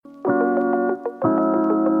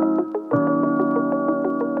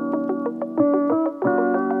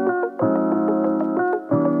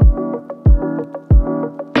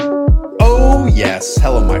Yes,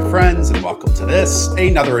 hello, my friends, and welcome to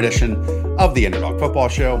another edition of the Underdog Football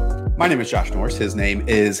Show. My name is Josh Norris. His name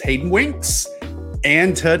is Hayden Winks.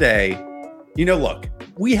 And today, look,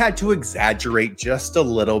 we had to exaggerate just a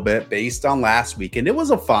little bit based on last week, and it was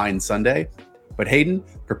a fine Sunday. But Hayden,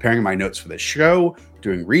 preparing my notes for this show,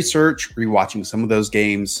 doing research, rewatching some of those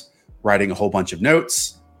games, writing a whole bunch of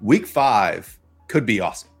notes. Week 5 could be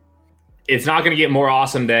awesome. It's not going to get more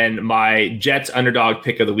awesome than my Jets underdog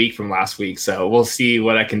pick of the week from last week. So we'll see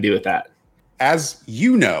what I can do with that. As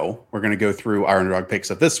you know, we're going to go through our underdog picks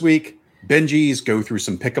of this week. Benji's, go through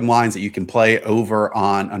some pick'em lines that you can play over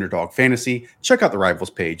on Underdog Fantasy. Check out the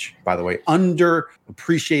Rivals page, by the way,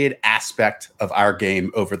 underappreciated aspect of our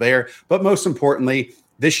game over there. But most importantly,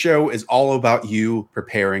 this show is all about you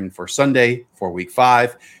preparing for Sunday for week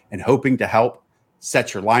 5 and hoping to help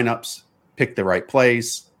set your lineups, pick the right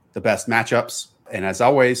plays, the best matchups. And as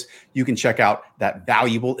always, you can check out that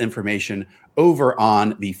valuable information over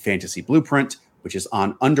on the Fantasy Blueprint, which is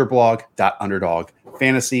on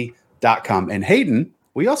underblog.underdogfantasy.com. And Hayden,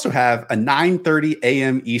 we also have a 9:30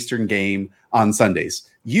 a.m. Eastern game on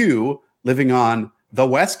Sundays. You living on the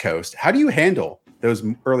West Coast, how do you handle those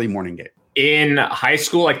early morning games? In high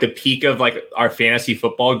school, like the peak of like our fantasy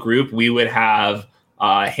football group, we would have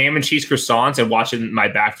ham and cheese croissants and watch it in my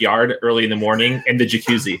backyard early in the morning in the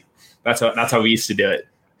jacuzzi. That's how we used to do it.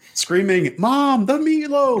 Screaming, "Mom, the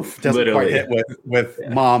meatloaf!" Doesn't Literally. quite hit with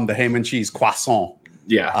Mom, the ham and cheese croissant.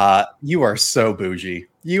 Yeah. You are so bougie.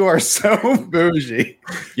 You are so bougie.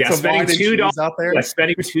 Yeah, so spending $2 out there. Yeah,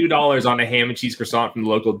 spending $2 on a ham and cheese croissant from the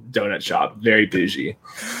local donut shop. Very bougie.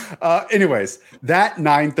 Anyways, that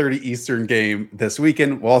 9:30 Eastern game this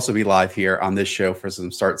weekend will also be live here on this show for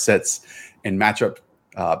some start sits and matchup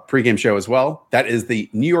pregame show as well. That is the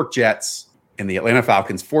New York Jets and the Atlanta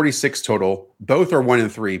Falcons, 46 total. Both are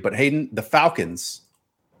 1-3. But Hayden, the Falcons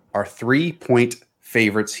are 3-point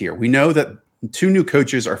favorites here. We know that 2 new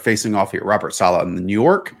coaches are facing off here, Robert Saleh in the New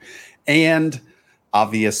York, and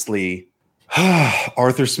obviously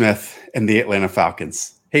Arthur Smith and the Atlanta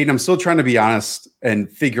Falcons. Hayden, I'm still trying to be honest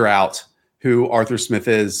and figure out who Arthur Smith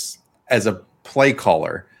is as a play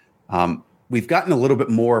caller. We've gotten a little bit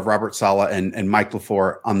more of Robert Saleh and Mike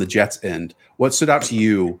LaFleur on the Jets end. What stood out to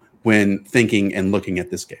you when thinking and looking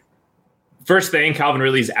at this game? First thing, Calvin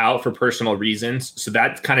Ridley's out for personal reasons. So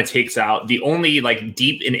that kind of takes out the only like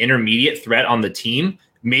deep and intermediate threat on the team.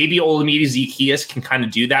 Maybe Olamide Zaccheaus can kind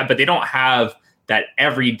of do that, but they don't have that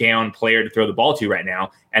every down player to throw the ball to right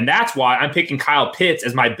now. And that's why I'm picking Kyle Pitts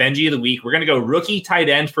as my Benji of the week. We're going to go rookie tight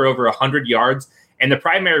end for over 100 yards. And the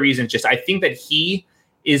primary reason is just I think that he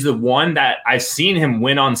is the one that I've seen him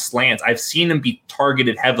win on slants. I've seen him be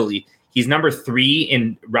targeted heavily. He's number 3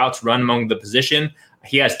 in routes run among the position.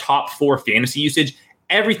 He has top 4 fantasy usage.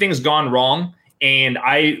 Everything's gone wrong, and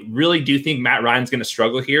I really do think Matt Ryan's going to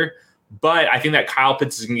struggle here. But I think that Kyle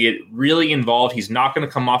Pitts is going to get really involved. He's not going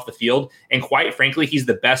to come off the field, and quite frankly, he's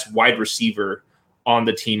the best wide receiver on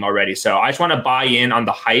the team already. So I just want to buy in on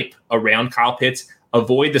the hype around Kyle Pitts,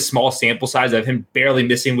 avoid the small sample size of him barely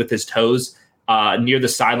missing with his toes near the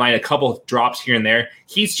sideline, a couple of drops here and there.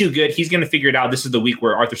 He's too good. He's going to figure it out. This is the week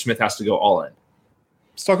where Arthur Smith has to go all in.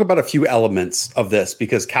 Let's talk about a few elements of this,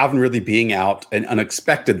 because Calvin Ridley being out and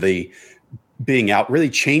unexpectedly being out really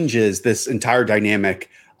changes this entire dynamic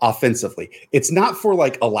offensively. It's not for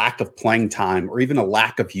like a lack of playing time or even a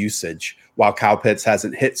lack of usage while Kyle Pitts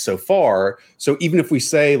hasn't hit so far. So even if we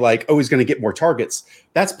say like, oh, he's going to get more targets,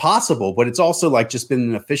 that's possible, but it's also like just been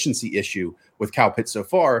an efficiency issue with Kyle Pitts so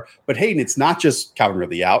far. But Hayden, it's not just Calvin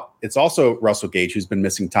Ridley out. It's also Russell Gage, who's been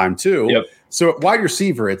missing time too. Yep. So at wide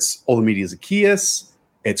receiver, it's Olamide Zaccheaus,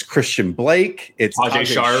 it's Christian Blake, it's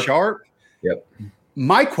Tajae Sharp. Yep.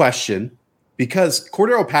 My question, because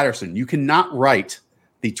Cordarrelle Patterson, you cannot write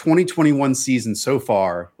the 2021 season so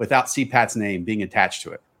far without CPAT's name being attached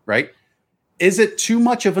to it, right? Is it too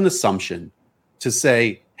much of an assumption to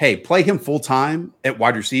say, hey, play him full-time at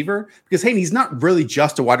wide receiver? Because, hey, he's not really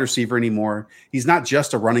just a wide receiver anymore. He's not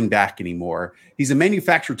just a running back anymore. He's a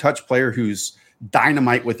manufactured touch player who's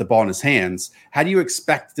dynamite with the ball in his hands. How do you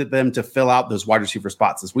expect them to fill out those wide receiver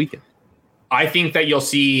spots this weekend? I think that you'll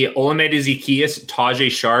see Olamide Zaccheaus,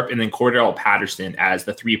 Tajae Sharp, and then Cordarrelle Patterson as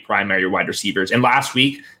the 3 primary wide receivers. And last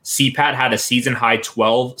week, CPAT had a season-high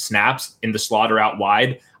 12 snaps in the slot or out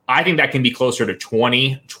wide. I think that can be closer to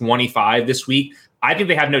 20, 25 this week. I think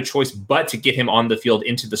they have no choice but to get him on the field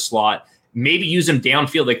into the slot, maybe use him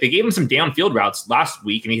downfield. Like they gave him some downfield routes last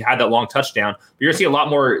week, and he had that long touchdown. But you're going to see a lot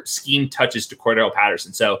more scheme touches to Cordarrelle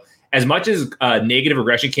Patterson. So as much as negative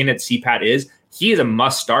regression candidate CPAT is, he is a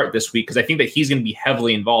must start this week because I think that he's going to be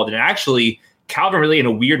heavily involved. And actually, Calvin Ridley, in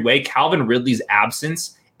a weird way, Calvin Ridley's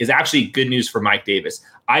absence is actually good news for Mike Davis.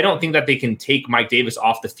 I don't think that they can take Mike Davis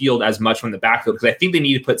off the field as much from the backfield because I think they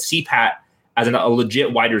need to put CPAT as a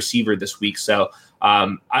legit wide receiver this week. So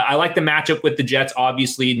I like the matchup with the Jets.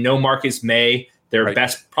 Obviously, no Marcus May,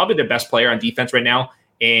 probably their best player on defense right now.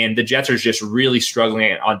 And the Jets are just really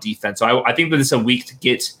struggling on defense. So I think that this is a week to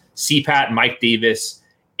get CPAT, Mike Davis,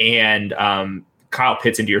 and Kyle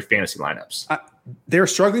Pitts into your fantasy lineups. They're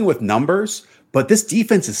struggling with numbers, but this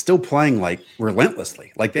defense is still playing like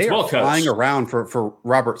relentlessly. Like they are flying around for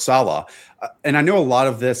Robert Saleh. And I know a lot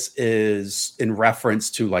of this is in reference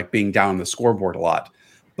to like being down on the scoreboard a lot,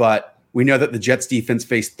 but we know that the Jets defense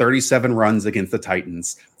faced 37 runs against the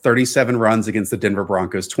Titans, 37 runs against the Denver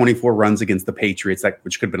Broncos, 24 runs against the Patriots,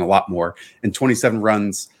 which could have been a lot more, and 27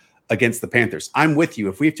 runs against the Panthers. I'm with you.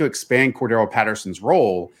 If we have to expand Cordero Patterson's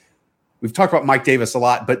role, we've talked about Mike Davis a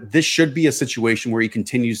lot, but this should be a situation where he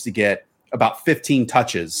continues to get about 15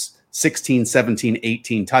 touches, 16, 17,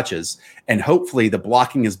 18 touches, and hopefully the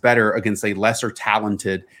blocking is better against a lesser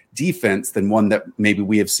talented defense than one that maybe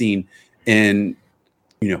we have seen in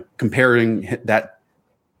comparing that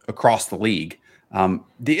across the league.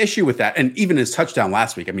 The issue with that, and even his touchdown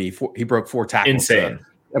last week, I mean, he broke 4 tackles. Insane.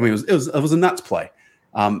 I mean, it was a nuts play.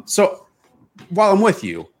 So while I'm with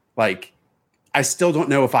you, like, I still don't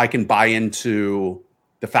know if I can buy into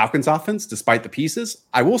the Falcons offense despite the pieces.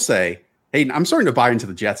 I will say, Hayden, I'm starting to buy into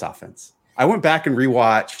the Jets offense. I went back and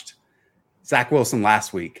rewatched Zach Wilson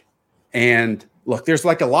last week. And look, there's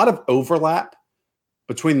like a lot of overlap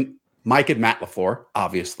between Mike and Matt LaFleur,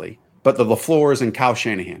 obviously, but the LaFleurs and Kyle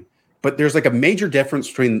Shanahan. But there's like a major difference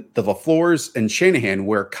between the LaFleurs and Shanahan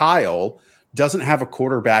where Kyle doesn't have a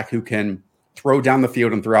quarterback who can throw down the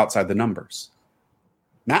field and throw outside the numbers.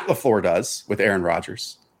 Matt LaFleur does with Aaron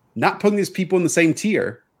Rodgers. Not putting these people in the same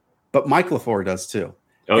tier, but Mike LaFleur does too.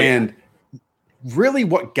 And really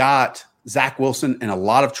what got Zach Wilson in a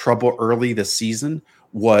lot of trouble early this season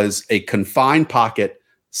was a confined pocket,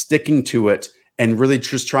 sticking to it, and really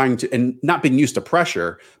just trying to, and not being used to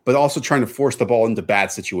pressure, but also trying to force the ball into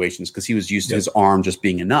bad situations because he was used to his arm just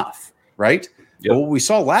being enough, right? But what we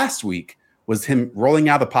saw last week was him rolling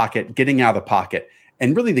out of the pocket, getting out of the pocket,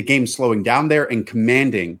 and really the game slowing down there and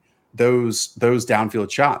commanding those downfield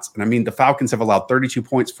shots. And I mean, the Falcons have allowed 32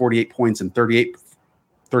 points, 48 points, and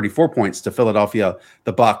 34 points to Philadelphia,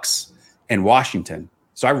 the Bucks, and Washington.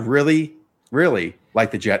 So I really, really like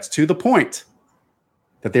the Jets to the point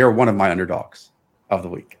that they are one of my underdogs of the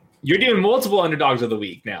week. You're doing multiple underdogs of the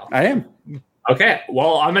week now. I am. Okay.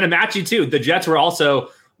 Well, I'm going to match you too. The Jets were also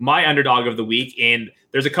my underdog of the week, and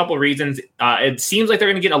there's a couple of reasons. It seems like they're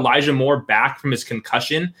going to get Elijah Moore back from his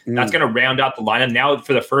concussion. That's going to round out the lineup. Now,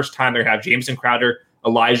 for the first time, they're going to have Jameson Crowder,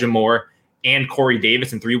 Elijah Moore, and Corey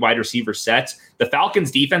Davis in 3 wide receiver sets. The Falcons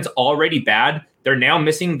defense already bad. They're now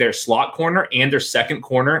missing their slot corner and their second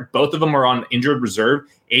corner. Both of them are on injured reserve.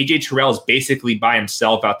 AJ Terrell is basically by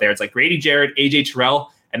himself out there. It's like Grady Jarrett, AJ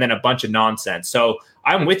Terrell, and then a bunch of nonsense. So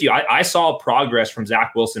I'm with you. I saw progress from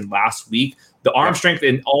Zach Wilson last week. The arm strength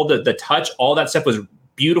and all the touch, all that stuff was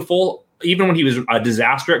beautiful, even when he was a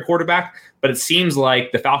disaster at quarterback. But it seems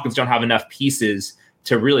like the Falcons don't have enough pieces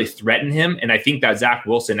to really threaten him. And I think that Zach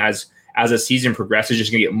Wilson, as the season progresses, is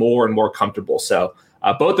just going to get more and more comfortable. So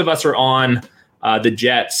both of us are on the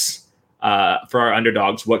Jets for our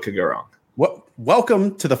underdogs. What could go wrong?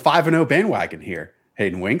 Welcome to the 5-0 bandwagon here,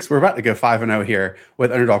 Hayden Winks. We're about to go 5-0 here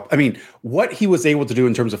with underdog. I mean, what he was able to do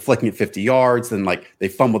in terms of flicking it 50 yards, then like they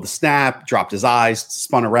fumbled the snap, dropped his eyes,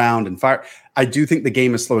 spun around and fired. I do think the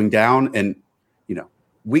game is slowing down, and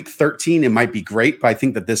week 13 it might be great, but I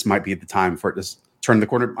think that this might be the time for it to turn the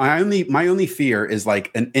corner. My only fear is like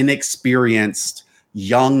an inexperienced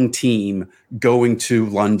young team going to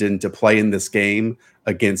London to play in this game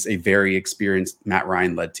against a very experienced Matt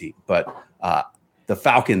Ryan led team. But the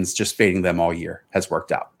Falcons just fading them all year has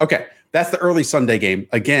worked out. Okay, that's the early Sunday game.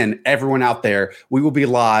 Again, everyone out there, we will be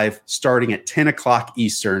live starting at 10 o'clock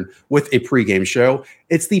Eastern with a pregame show.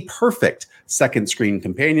 It's the perfect second screen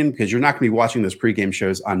companion because you're not going to be watching those pregame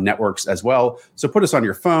shows on networks as well. So put us on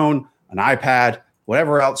your phone, an iPad,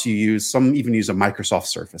 whatever else you use. Some even use a Microsoft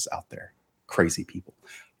Surface out there. Crazy people.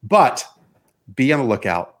 But be on the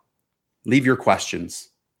lookout. Leave your questions,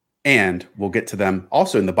 and we'll get to them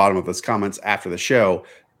also in the bottom of those comments after the show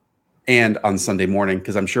and on Sunday morning,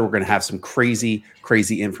 because I'm sure we're going to have some crazy,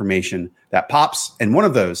 crazy information that pops. And one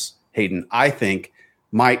of those, Hayden, I think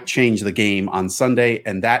might change the game on Sunday,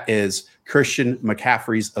 and that is Christian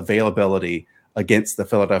McCaffrey's availability against the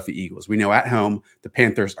Philadelphia Eagles. We know at home, the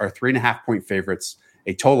Panthers are 3.5-point favorites,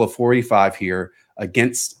 a total of 45 here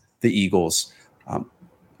against the Eagles.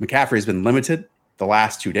 McCaffrey has been limited the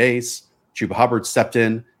last 2 days. Chuba Hubbard stepped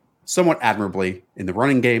in, somewhat admirably in the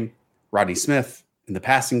running game, Rodney Smith in the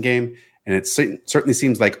passing game. And it certainly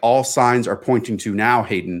seems like all signs are pointing to now,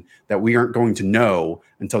 Hayden, that we aren't going to know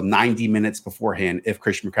until 90 minutes beforehand if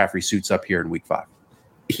Christian McCaffrey suits up here in week 5.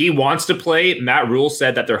 He wants to play. Matt Rule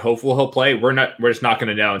said that they're hopeful he'll play. We're just not going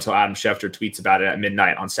to know until Adam Schefter tweets about it at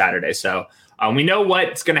midnight on Saturday. So we know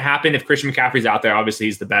what's going to happen if Christian McCaffrey's out there. Obviously,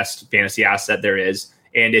 he's the best fantasy asset there is.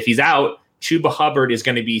 And if he's out, Chuba Hubbard is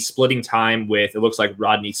going to be splitting time with, it looks like,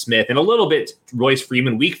 Rodney Smith and a little bit Royce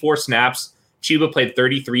Freeman. Week 4 snaps. Chuba played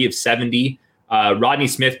 33 of 70. Rodney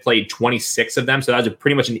Smith played 26 of them. So that was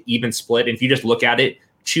pretty much an even split. And if you just look at it,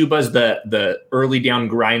 Chuba's the early down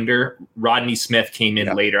grinder. Rodney Smith came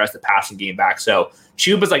in later as the passing game back. So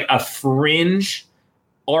Chuba's like a fringe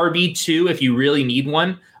RB2 if you really need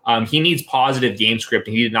one. He needs positive game script,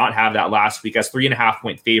 and he did not have that last week. As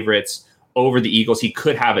 3.5-point favorites over the Eagles, he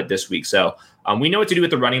could have it this week. So we know what to do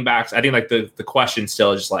with the running backs. I think like the question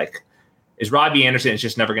still is just like, is Robbie Anderson? It's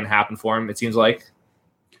just never going to happen for him, it seems like.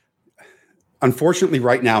 Unfortunately,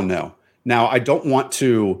 right now, no. Now, I don't want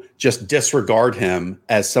to just disregard him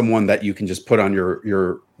as someone that you can just put on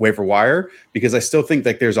your waiver wire, because I still think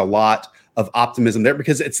that there's a lot of optimism there,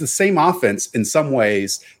 because it's the same offense in some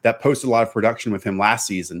ways that posted a lot of production with him last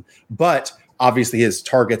season. But obviously his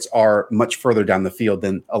targets are much further down the field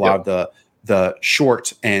than a lot of the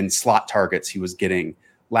short and slot targets he was getting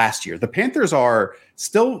last year. The Panthers are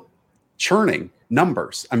still churning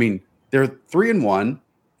numbers. I mean, they're 3-1,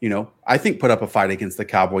 I think put up a fight against the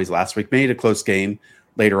Cowboys last week, made a close game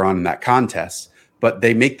later on in that contest, but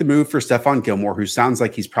they make the move for Stephon Gilmore, who sounds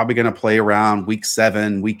like he's probably going to play around week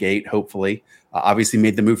 7, week 8, hopefully. Obviously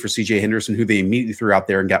made the move for CJ Henderson, who they immediately threw out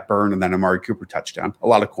there and got burned, and then Amari Cooper touchdown. A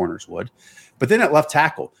lot of corners would. But then at left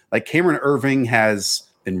tackle, like Cameron Irving has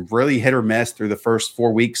been really hit or miss through the first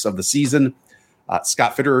 4 weeks of the season.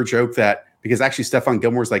 Scott Fitterer joked that because actually Stephon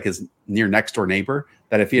Gilmore is like his near next door neighbor,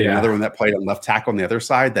 that if he had another one that played on left tackle on the other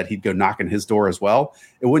side, that he'd go knock on his door as well.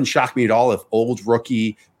 It wouldn't shock me at all if old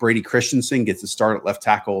rookie Brady Christensen gets a start at left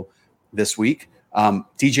tackle this week.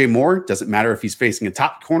 DJ Moore, doesn't matter if he's facing a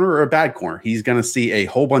top corner or a bad corner. He's going to see a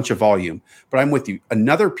whole bunch of volume. But I'm with you.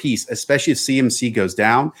 Another piece, especially if CMC goes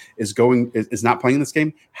down, is not playing this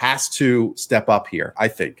game, has to step up here, I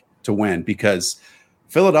think, to win, because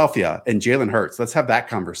Philadelphia and Jalen Hurts, let's have that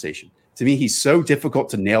conversation. To me, he's so difficult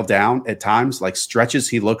to nail down at times. Like stretches,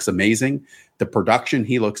 he looks amazing. The production,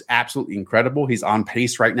 he looks absolutely incredible. He's on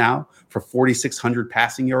pace right now for 4,600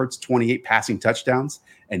 passing yards, 28 passing touchdowns,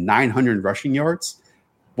 and 900 rushing yards.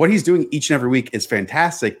 What he's doing each and every week is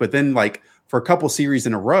fantastic. But then, like, for a couple series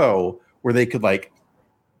in a row where they could, like,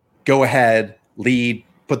 go ahead, lead,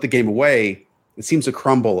 put the game away, it seems to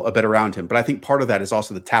crumble a bit around him. But I think part of that is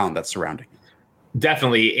also the talent that's surrounding him.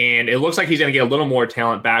 Definitely, and it looks like he's going to get a little more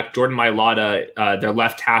talent back. Jordan Mailata, their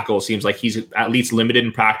left tackle, seems like he's at least limited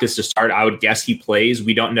in practice to start. I would guess he plays.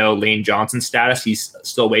 We don't know Lane Johnson's status. He's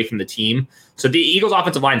still away from the team. So the Eagles'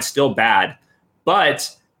 offensive line is still bad,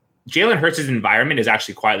 but Jalen Hurts' environment is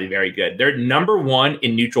actually quietly very good. They're number 1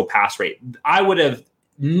 in neutral pass rate. I would have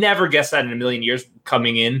never guessed that in a million years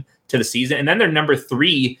coming in to the season. And then they're number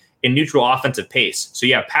 3 in neutral offensive pace. So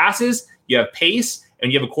you have passes, you have pace,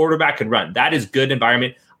 and you have a quarterback can run. That is good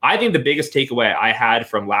environment. I think the biggest takeaway I had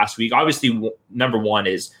from last week, obviously, number 1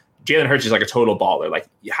 is Jalen Hurts is like a total baller. Like,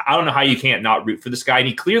 I don't know how you can't not root for this guy. And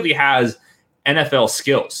he clearly has NFL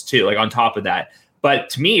skills too, like on top of that. But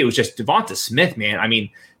to me, it was just Devonta Smith, man. I mean,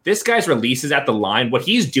 this guy's releases at the line, what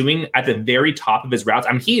he's doing at the very top of his routes,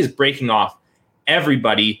 I mean, he is breaking off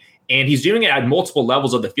everybody, and he's doing it at multiple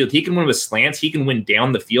levels of the field. He can win with slants. He can win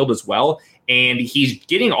down the field as well. And he's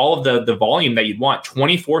getting all of the volume that you'd want.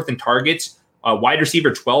 24th in targets, wide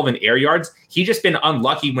receiver 12 in air yards. He's just been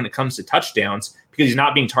unlucky when it comes to touchdowns because he's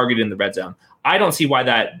not being targeted in the red zone. I don't see why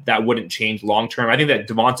that wouldn't change long term. I think that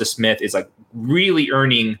Devonta Smith is like really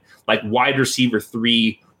earning like wide receiver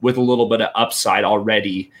 3 with a little bit of upside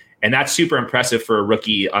already. And that's super impressive for a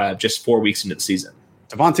rookie just 4 weeks into the season.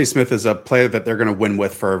 Devonta Smith is a player that they're going to win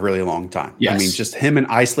with for a really long time. Yes. I mean, just him in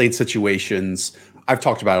isolated situations. I've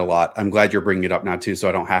talked about it a lot. I'm glad you're bringing it up now too, so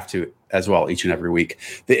I don't have to as well each and every week.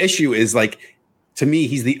 The issue is, like, to me,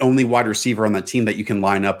 he's the only wide receiver on that team that you can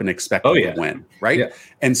line up and expect to win, right? Yeah.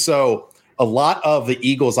 And so a lot of the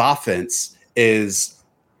Eagles' offense is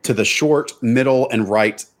to the short, middle, and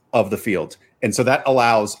right of the field. And so that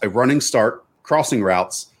allows a running start, crossing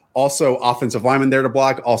routes, also offensive linemen there to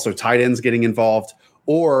block, also tight ends getting involved,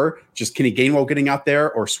 or just Kenny Gainwell getting out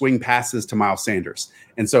there, or swing passes to Miles Sanders.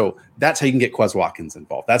 And so that's how you can get Quez Watkins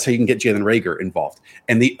involved. That's how you can get Jalen Reagor involved.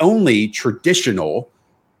 And the only traditional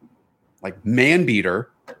like man beater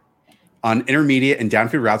on intermediate and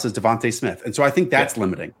downfield routes is Devonta Smith. And so I think that's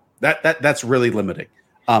limiting. That's really limiting.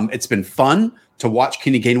 It's been fun to watch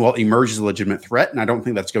Kenny Gainwell emerge as a legitimate threat, and I don't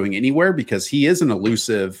think that's going anywhere because he is an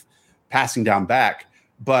elusive passing down back.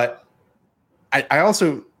 But I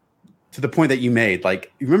also, to the point that you made,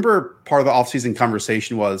 like, you remember part of the offseason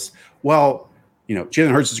conversation was, well,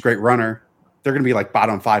 Jalen Hurts is a great runner. They're going to be like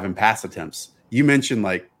bottom 5 in pass attempts. You mentioned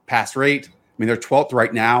like pass rate. I mean, they're 12th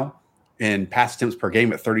right now in pass attempts per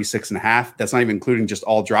game at 36.5. That's not even including just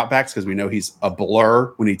all dropbacks because we know he's a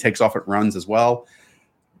blur when he takes off at runs as well.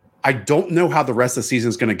 I don't know how the rest of the season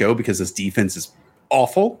is going to go because this defense is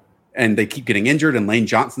awful and they keep getting injured, and Lane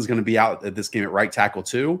Johnson's going to be out at this game at right tackle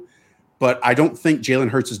too. But I don't think Jalen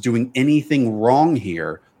Hurts is doing anything wrong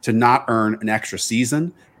here to not earn an extra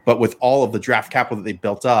season. But with all of the draft capital that they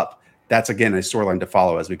built up, that's, again, a storyline to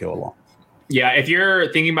follow as we go along. Yeah, if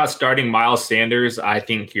you're thinking about starting Miles Sanders, I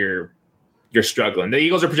think you're struggling. The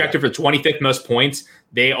Eagles are projected for 25th most points.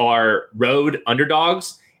 They are road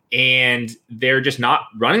underdogs, and they're just not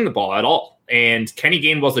running the ball at all. And Kenny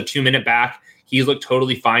Gainwell's a 2-minute back. He's looked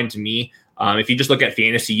totally fine to me. If you just look at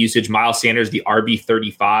fantasy usage, Miles Sanders, the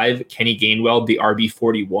RB35, Kenny Gainwell, the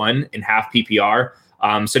RB41 in half PPR.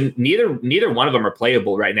 So neither one of them are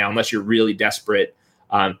playable right now unless you're really desperate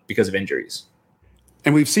because of injuries.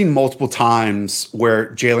 And we've seen multiple times where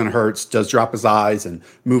Jalen Hurts does drop his eyes and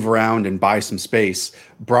move around and buy some space.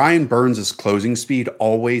 Brian Burns' closing speed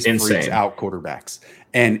always freaks out quarterbacks.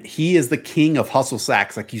 And he is the king of hustle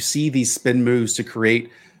sacks. Like, you see these spin moves to create,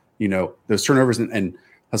 those turnovers, and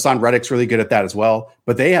Hassan Reddick's really good at that as well.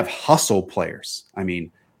 But they have hustle players. I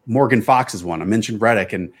mean, Morgan Fox is one. I mentioned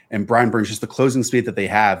Reddick and Brian Burns, just the closing speed that they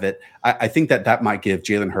have. I think that might give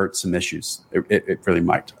Jalen Hurts some issues. It really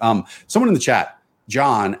might. Someone in the chat,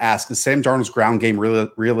 John, asks, is Sam Darnold's ground game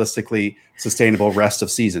realistically sustainable rest of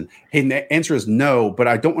season? Hey, the answer is no, but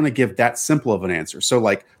I don't want to give that simple of an answer. So,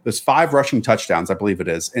 like, there's 5 rushing touchdowns, I believe it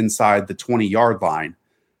is, inside the 20-yard line.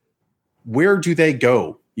 Where do they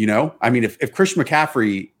go? I mean, if Christian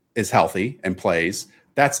McCaffrey is healthy and plays,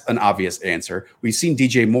 that's an obvious answer. We've seen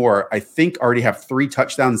DJ Moore, I think, already have 3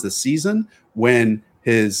 touchdowns this season when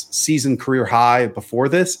his season career high before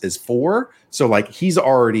this is 4. So, like, he's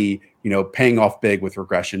already, paying off big with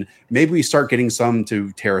regression. Maybe we start getting some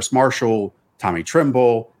to Terrace Marshall, Tommy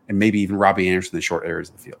Trimble, and maybe even Robbie Anderson in the short areas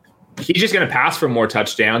of the field. He's just going to pass for more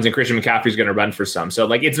touchdowns, and Christian McCaffrey's going to run for some. So,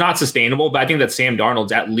 like, it's not sustainable, but I think that Sam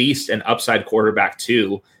Darnold's at least an upside quarterback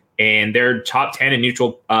too, and they're top 10 in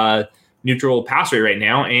neutral pass rate right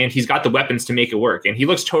now, and he's got the weapons to make it work. And he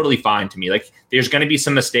looks totally fine to me. Like, there's going to be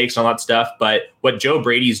some mistakes and all that stuff, but what Joe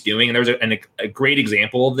Brady's doing, and there was a great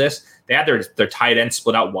example of this. They had their tight end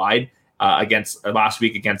split out wide against last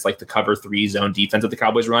week against like the cover 3 zone defense that the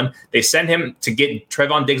Cowboys run. They send him to get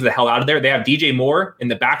Trevon Diggs the hell out of there. They have DJ Moore in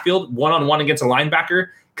the backfield, one-on-one against a linebacker,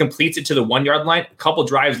 completes it to the 1-yard line. A couple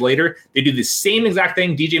drives later, they do the same exact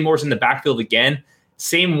thing. DJ Moore's in the backfield again.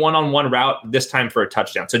 Same one-on-one route, this time for a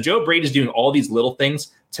touchdown. So Joe Brady's doing all these little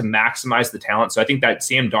things to maximize the talent. So I think that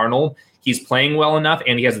Sam Darnold, he's playing well enough,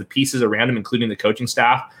 and he has the pieces around him, including the coaching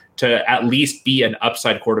staff, to at least be an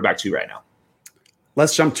upside quarterback too right now.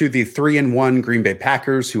 Let's jump to the 3-1 Green Bay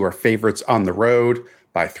Packers, who are favorites on the road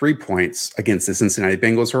by 3 points against the Cincinnati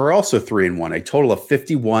Bengals, who are also 3-1, a total of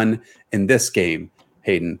 51 in this game.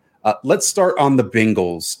 Hayden, let's start on the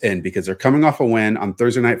Bengals end because they're coming off a win on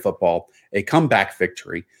Thursday Night Football, a comeback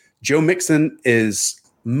victory. Joe Mixon is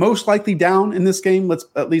most likely down in this game. Let's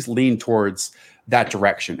at least lean towards that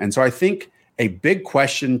direction. And so I think a big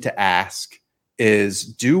question to ask is,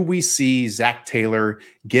 do we see Zach Taylor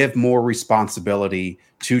give more responsibility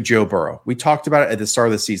to Joe Burrow? We talked about it at the start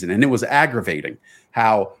of the season, and it was aggravating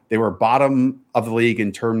how they were bottom of the league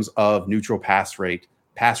in terms of neutral pass rate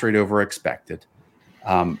over expected.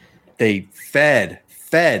 They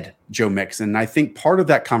fed Joe Mixon. And I think part of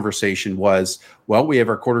that conversation was, well, we have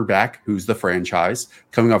our quarterback who's the franchise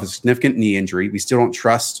coming off a significant knee injury. We still don't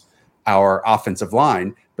trust our offensive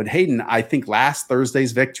line. But Hayden, I think last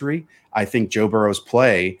Thursday's victory, I think Joe Burrow's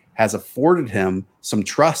play has afforded him some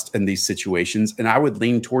trust in these situations. And I would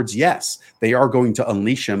lean towards, yes, they are going to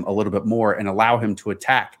unleash him a little bit more and allow him to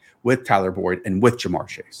attack with Tyler Boyd and with Jamar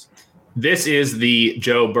Chase. This is the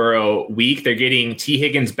Joe Burrow week. They're getting T.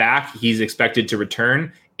 Higgins back. He's expected to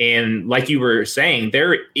return. And like you were saying,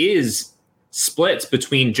 there is splits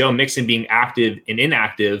between Joe Mixon being active and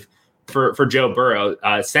inactive for Joe Burrow.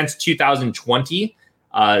 Since 2020,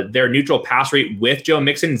 their neutral pass rate with Joe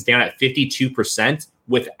Mixon is down at 52%.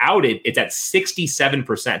 Without it, it's at 67%.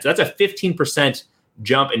 So that's a 15%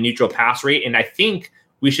 jump in neutral pass rate. And I think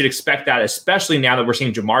we should expect that, especially now that we're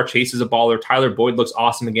seeing Jamar Chase as a baller. Tyler Boyd looks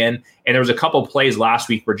awesome again. And there was a couple plays last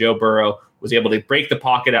week where Joe Burrow was able to break the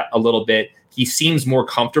pocket a little bit. He seems more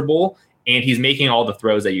comfortable, and he's making all the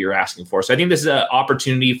throws that you're asking for. So I think this is an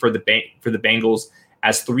opportunity for the Bengals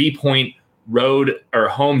as 3-point road or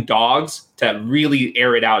home dogs to really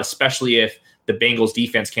air it out, especially if the Bengals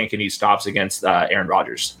defense can't get any stops against Aaron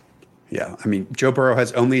Rodgers. Yeah, I mean, Joe Burrow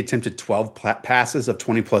has only attempted 12 passes of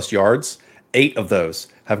 20-plus yards. 8 of those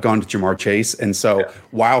have gone to Jamar Chase. And so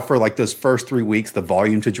while for like those first 3 weeks, the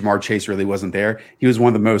volume to Jamar Chase really wasn't there, he was one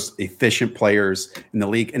of the most efficient players in the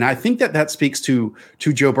league. And I think that speaks to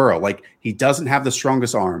Joe Burrow. Like, he doesn't have the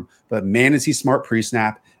strongest arm, but man, is he smart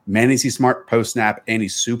pre-snap, man, is he smart post-snap, and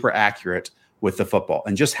he's super accurate with the football.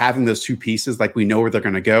 And just having those two pieces, like, we know where they're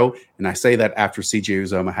going to go. And I say that after CJ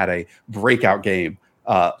Uzomah had a breakout game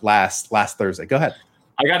last Thursday. Go ahead.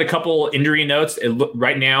 I got a couple injury notes.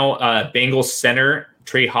 Right now, Bengals center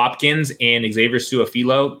Trey Hopkins and Xavier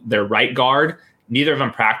Su'a-Filo, their right guard. Neither of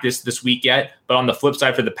them practiced this week yet. But on the flip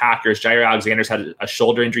side for the Packers, Jair Alexander's had a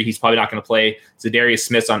shoulder injury. He's probably not going to play. Za'Darius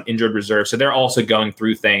Smith's on injured reserve. So they're also going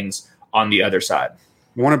through things on the other side.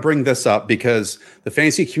 I want to bring this up because the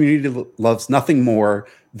fantasy community loves nothing more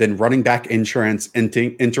than running back insurance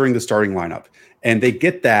entering the starting lineup. And they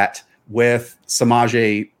get that with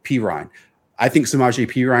Samaje Perine. I think Samaje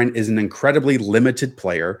Perine is an incredibly limited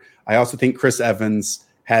player. I also think Chris Evans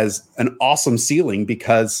has an awesome ceiling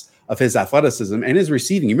because of his athleticism and his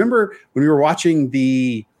receiving. You remember when we were watching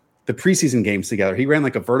the preseason games together, he ran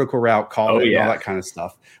like a vertical route, and all that kind of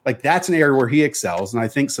stuff. Like, that's an area where he excels. And I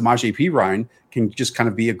think Samaje Perine can just kind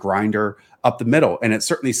of be a grinder up the middle. And it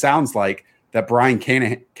certainly sounds like that Brian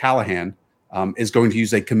Callahan is going to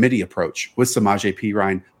use a committee approach with Samaje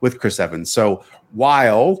Perine, with Chris Evans. So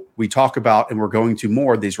while we talk about, and we're going to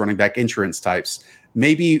more of these running back insurance types,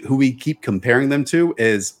 maybe who we keep comparing them to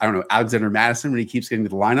is, I don't know, Alexander Mattison when he keeps getting to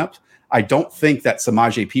the lineup. I don't think that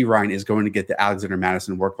Samaje Perine is going to get the Alexander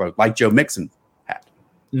Mattison workload like Joe Mixon had.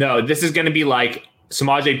 No, this is going to be like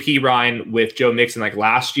Samaje Perine with Joe Mixon like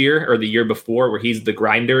last year or the year before, where he's the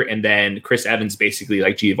grinder, and then Chris Evans basically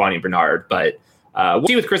like Giovanni Bernard. But we'll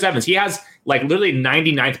see with Chris Evans. He has like literally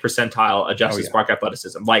 99th percentile adjusted spark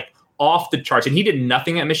athleticism, like off the charts. And he did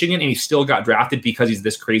nothing at Michigan, and he still got drafted because he's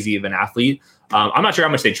this crazy of an athlete. I'm not sure how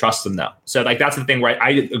much they trust him, though. So, like, that's the thing where I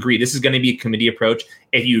agree. This is going to be a committee approach.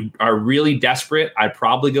 If you are really desperate, I'd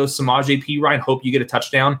probably go Samaje Perine, hope you get a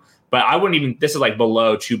touchdown. But I wouldn't even – this is like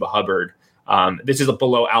below Chuba Hubbard. This is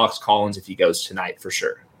below Alex Collins if he goes tonight for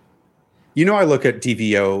sure. You know, I look at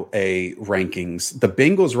DVOA rankings. The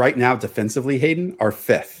Bengals right now defensively, Hayden, are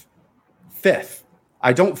fifth.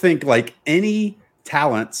 I don't think, like, any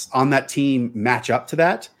talents on that team match up to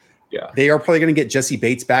that. Yeah, they are probably going to get Jesse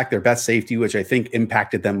Bates back, their best safety, which I think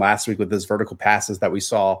impacted them last week with those vertical passes that we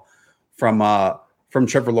saw from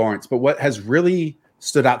Trevor Lawrence. But what has really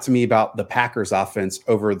stood out to me about the Packers offense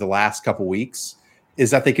over the last couple weeks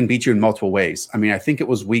is that they can beat you in multiple ways. I mean, I think it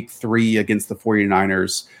was week 3 against the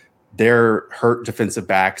 49ers. Their hurt defensive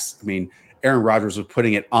backs. I mean, Aaron Rodgers was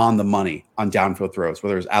putting it on the money on downfield throws,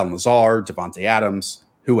 whether it was Allen Lazard, Devontae Adams,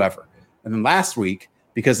 whoever. And then last week,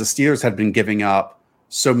 because the Steelers had been giving up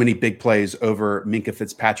so many big plays over Minkah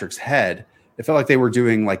Fitzpatrick's head, it felt like they were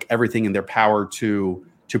doing like everything in their power to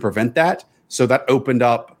prevent that. So that opened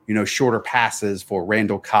up, shorter passes for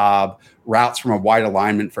Randall Cobb, routes from a wide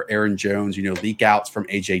alignment for Aaron Jones, leak outs from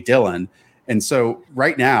A.J. Dillon. And so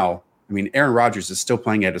right now, I mean, Aaron Rodgers is still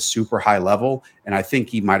playing at a super high level, and I think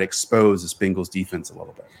he might expose this Bengals defense a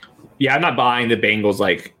little bit. Yeah, I'm not buying the Bengals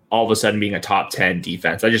like all of a sudden being a top 10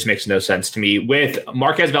 defense. That just makes no sense to me. With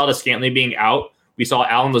Marquez Valdes-Scantling being out, we saw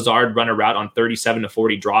Allen Lazard run a route on 37 to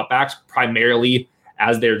 40 dropbacks, primarily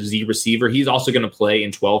as their Z receiver. He's also going to play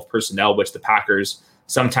in 12 personnel, which the Packers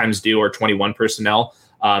sometimes do, or 21 personnel.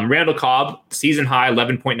 Randall Cobb, season high,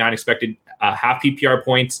 11.9 expected half PPR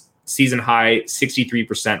points, season high,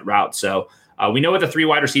 63% route. So we know what the 3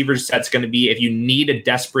 wide receivers set's going to be. If you need a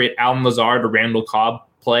desperate Allen Lazard or Randall Cobb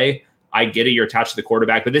play, I get it. You're attached to the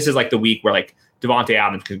quarterback, but this is like the week where like Devontae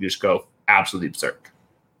Adams can just go absolutely berserk.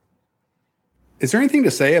 Is there anything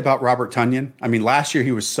to say about Robert Tonyan? I mean, last year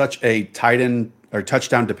he was such a tight end or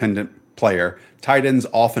touchdown dependent player. Tight ends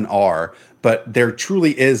often are, but there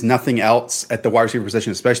truly is nothing else at the wide receiver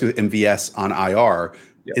position, especially with MVS on IR.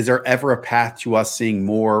 Yep. Is there ever a path to us seeing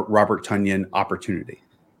more Robert Tonyan opportunity?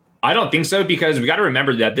 I don't think so, because we got to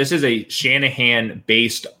remember that this is a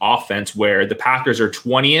Shanahan-based offense where the Packers are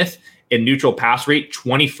 20th in neutral pass rate,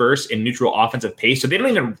 21st in neutral offensive pace. So they don't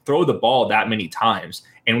even throw the ball that many times.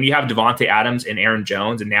 And when you have Devontae Adams and Aaron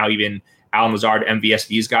Jones and now even Allen Lazard, MVS,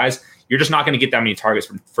 these guys, you're just not going to get that many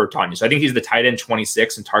targets for Tonyan. So I think he's the tight end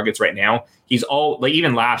 26 in targets right now. He's all, like,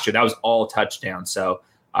 even last year, that was all touchdowns. So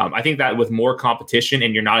I think that with more competition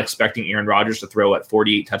and you're not expecting Aaron Rodgers to throw at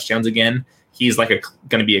 48 touchdowns again, he's like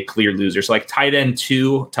going to be a clear loser. So like tight end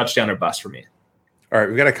 2, touchdown or bust for me. All right,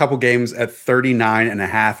 we've got a couple games at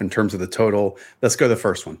 39.5 in terms of the total. Let's go to the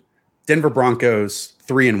first one. Denver Broncos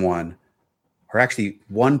 3-1 are actually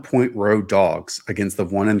 1-point road dogs against the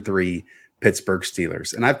 1-3 Pittsburgh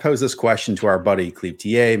Steelers. And I've posed this question to our buddy Cleve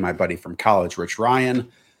TA, my buddy from college, Rich Ryan.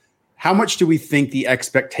 How much do we think the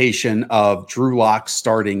expectation of Drew Lock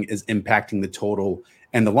starting is impacting the total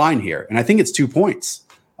and the line here? And I think it's 2 points.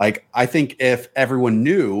 Like, I think if everyone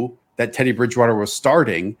knew that Teddy Bridgewater was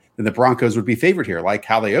starting, then the Broncos would be favored here, like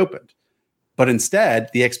how they opened. But instead,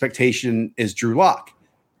 the expectation is Drew Lock.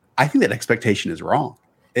 I think that expectation is wrong.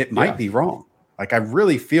 It might be wrong. Like, I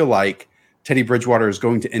really feel like Teddy Bridgewater is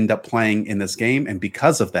going to end up playing in this game. And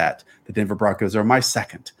because of that, the Denver Broncos are my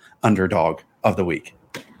second underdog of the week.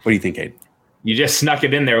 What do you think, Aiden? You just snuck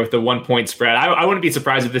it in there with the 1-point spread. I wouldn't be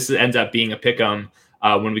surprised if this ends up being a pick'em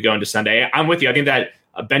when we go into Sunday. I'm with you. I think that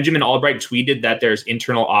Benjamin Albright tweeted that there's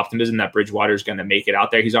internal optimism that Bridgewater is going to make it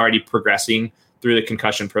out there. He's already progressing through the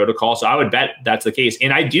concussion protocol. So I would bet that's the case.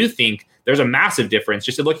 And I do think there's a massive difference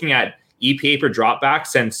just looking at EPA per dropback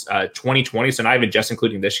since 2020. So not even just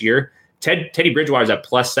including this year. Teddy Bridgewater is at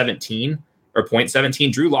plus 17 or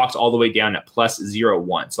 0.17. Drew Lock's all the way down at plus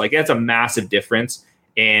 0.1. So like that's a massive difference.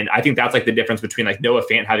 And I think that's like the difference between like Noah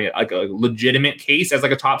Fant having like a legitimate case as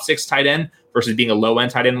like a top 6 tight end versus being a low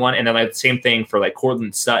end tight end one. And then like the same thing for like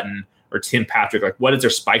Courtland Sutton or Tim Patrick. Like what is their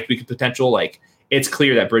spike week potential? Like it's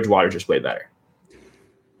clear that Bridgewater is just way better.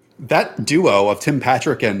 That duo of Tim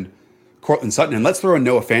Patrick and Courtland Sutton, and let's throw in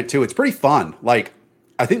Noah Fant too. It's pretty fun. Like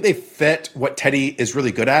I think they fit what Teddy is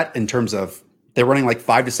really good at in terms of they're running like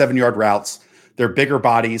 5 to 7 yard routes. They're bigger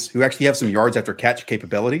bodies who actually have some yards after catch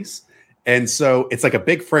capabilities. And so it's like a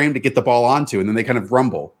big frame to get the ball onto, and then they kind of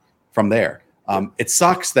rumble from there. It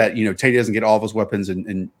sucks that, Teddy doesn't get all of his weapons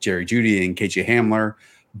in Jerry Jeudy and KJ Hamler,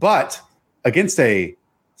 but against a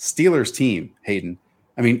Steelers team, Hayden,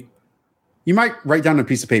 I mean, you might write down a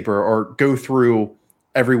piece of paper or go through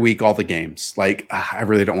every week all the games. Like, I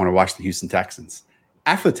really don't want to watch the Houston Texans.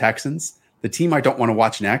 After the Texans, the team I don't want to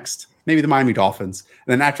watch next, maybe the Miami Dolphins.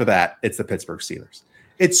 And then after that, it's the Pittsburgh Steelers.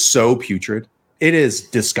 It's so putrid. It is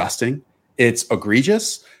disgusting. It's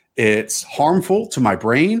egregious. It's harmful to my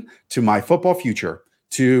brain, to my football future,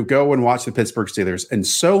 to go and watch the Pittsburgh Steelers. And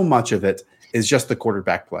so much of it is just the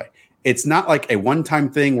quarterback play. It's not like a one-time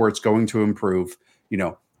thing where it's going to improve.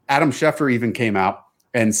 Adam Schefter even came out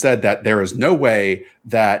and said that there is no way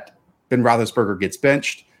that Ben Roethlisberger gets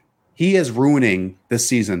benched. He is ruining this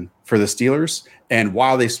season for the Steelers. And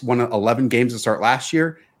while they won 11 games to start last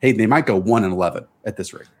year, hey, they might go 1-11 at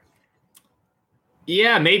this rate.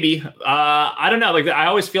 Yeah, maybe. I don't know. Like, I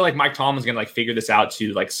always feel like Mike Tomlin's going to figure this out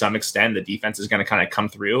to like some extent. The defense is going to kind of come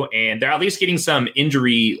through, and they're at least getting some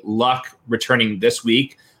injury luck returning this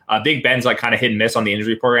week. Big Ben's like kind of hit and miss on the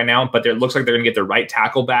injury report right now, but it looks like they're going to get their right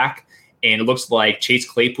tackle back. And it looks like Chase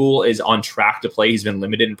Claypool is on track to play. He's been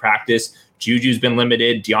limited in practice. Juju's been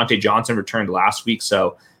limited. Deontay Johnson returned last week.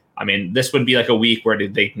 So, I mean, this would be like a week where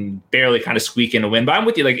they can barely kind of squeak in a win. But I'm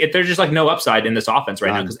with you. Like, there's just like no upside in this offense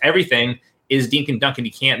right now because everything is Dink and Dunk, and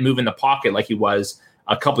he can't move in the pocket like he was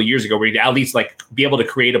a couple years ago, where he'd at least like be able to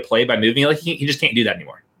create a play by moving. Like he just can't do that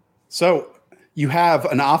anymore. So you have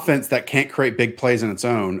an offense that can't create big plays on its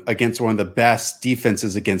own against one of the best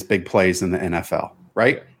defenses against big plays in the NFL,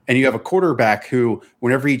 right? And you have a quarterback who,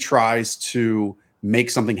 whenever he tries to make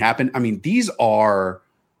something happen, I mean, these are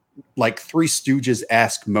like Three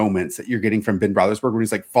Stooges-esque moments that you're getting from Ben Roethlisberger when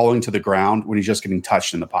he's like falling to the ground when he's just getting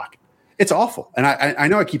touched in the pocket. It's awful. And I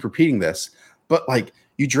know I keep repeating this, but like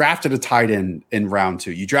you drafted a tight end in round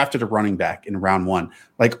 2. You drafted a running back in round 1.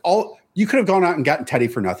 Like you could have gone out and gotten Teddy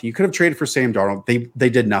for nothing. You could have traded for Sam Darnold. They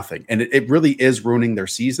did nothing. And it really is ruining their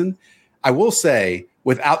season. I will say,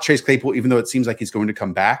 without Chase Claypool, even though it seems like he's going to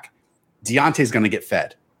come back, Deontay's going to get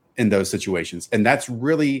fed in those situations. And that's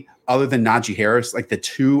really, other than Najee Harris, like the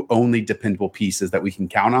 2 only dependable pieces that we can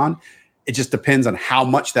count on. It just depends on how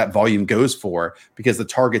much that volume goes for, because the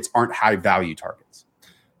targets aren't high value targets.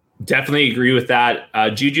 Definitely agree with that.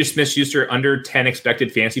 Juju Smith-Schuster under 10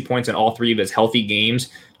 expected fantasy points in all 3 of his healthy games.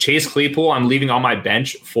 Chase Claypool, I'm leaving on my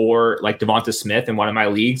bench for like Devonta Smith in one of my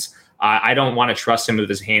leagues. I don't want to trust him with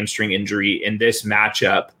his hamstring injury in this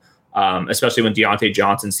matchup, especially when Deontay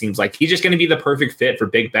Johnson seems like he's just going to be the perfect fit for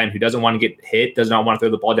Big Ben, who doesn't want to get hit, does not want to throw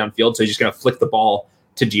the ball downfield. So he's just going to flick the ball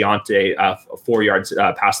to Deontay 4 yards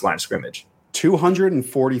past the line of scrimmage.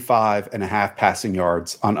 245.5 passing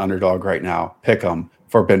yards on Underdog right now. Pick 'em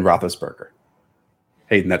for Ben Roethlisberger.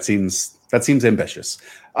 Hayden, that seems ambitious.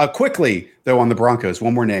 Quickly, though, on the Broncos,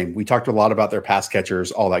 one more name. We talked a lot about their pass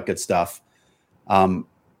catchers, all that good stuff.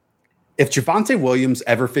 If Javonte Williams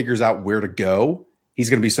ever figures out where to go, he's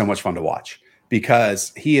going to be so much fun to watch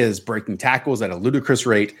because he is breaking tackles at a ludicrous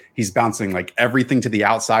rate. He's bouncing like everything to the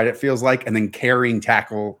outside, it feels like, and then carrying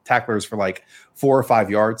tacklers for like 4 or 5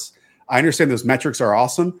 yards. I understand those metrics are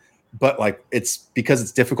awesome, but like it's because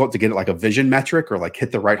it's difficult to get like a vision metric or like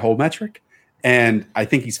hit the right hole metric. And I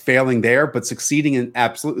think he's failing there, but succeeding in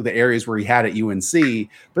absolutely the areas where he had at UNC.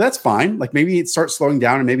 But that's fine. Like maybe it starts slowing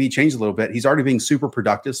down and maybe he changed a little bit. He's already being super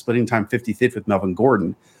productive, splitting time 50-50 with Melvin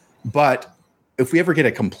Gordon. But if we ever get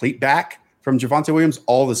a complete back from Javonte Williams,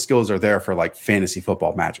 all the skills are there for like fantasy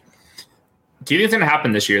football magic. Do you think it's going to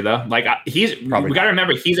happen this year, though? Like we got to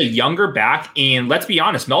remember he's a younger back, and let's be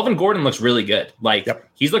honest, Melvin Gordon looks really good. Like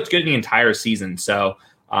he's looked good the entire season. So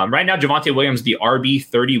right now, Javonte Williams, the RB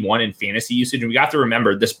 31 in fantasy usage, and we got to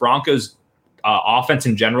remember this Broncos offense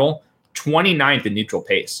in general, 29th in neutral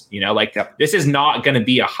pace. This is not going to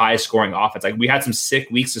be a high scoring offense. Like we had some sick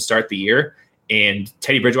weeks to start the year, and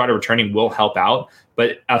Teddy Bridgewater returning will help out.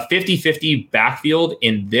 But a 50-50 backfield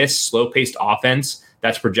in this slow paced offense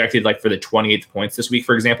that's projected like for the 28th points this week,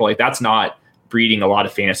 for example, like that's not breeding a lot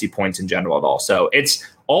of fantasy points in general at all. So it's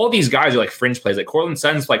all these guys are like fringe plays. Like Cortland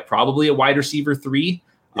Sutton's like probably a wide receiver 3.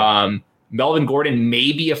 Yeah. Melvin Gordon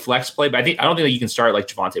may be a flex play, but I don't think that you can start like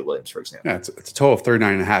Javonte Williams, for example. Yeah, it's a total of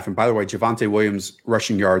 39.5. And by the way, Javonte Williams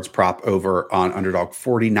rushing yards prop over on Underdog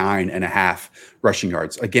 49.5 rushing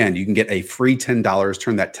yards. Again, you can get a free $10,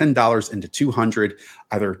 turn that $10 into $200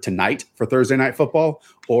 either tonight for Thursday Night Football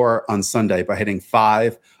or on Sunday by hitting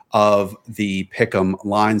 5 of the pick'em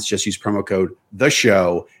lines. Just use promo code The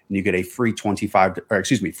Show and you get a free free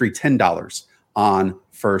 $10 on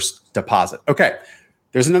first deposit. Okay.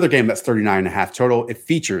 There's another game that's 39.5 total. It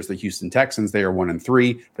features the Houston Texans. They are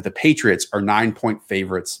 1-3, but the Patriots are 9-point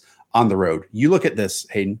favorites on the road. You look at this,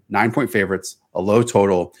 Hayden, 9-point favorites, a low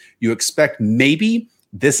total. You expect maybe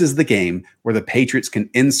this is the game where the Patriots can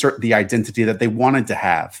insert the identity that they wanted to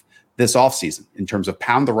have this offseason in terms of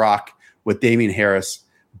pound the rock with Damian Harris.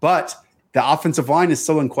 But the offensive line is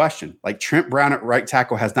still in question. Like Trent Brown at right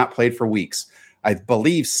tackle has not played for weeks. I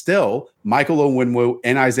believe still Michael Onwenu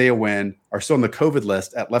and Isaiah Wynn are still on the COVID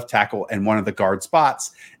list at left tackle and one of the guard spots.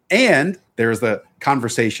 And there's the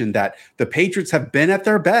conversation that the Patriots have been at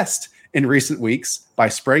their best in recent weeks by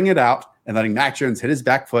spraying it out and letting Mac Jones hit his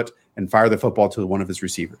back foot and fire the football to one of his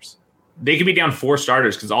receivers. They could be down 4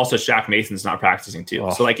 starters because also Shaq Mason's not practicing too.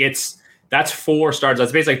 So like that's 4 starters.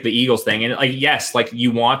 That's basically like the Eagles thing. And like, yes, like you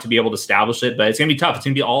want to be able to establish it, but it's going to be tough. It's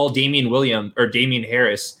going to be all Damian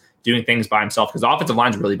Harris doing things by himself because the offensive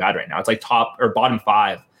line is really bad right now. It's like top or bottom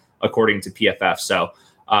 5 according to PFF. So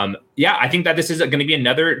I think that this is going to be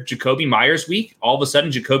another Jakobi Meyers week. All of a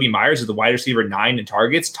sudden, Jakobi Meyers is the wide receiver 9 in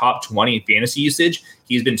targets, top 20 in fantasy usage.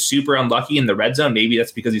 He's been super unlucky in the red zone. Maybe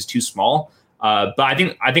that's because he's too small. But I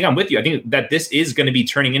think I'm with you. I think that this is going to be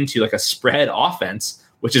turning into like a spread offense,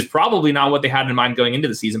 which is probably not what they had in mind going into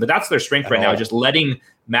the season. But that's their strength right now, just letting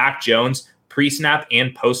Mac Jones pre-snap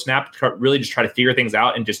and post-snap really just try to figure things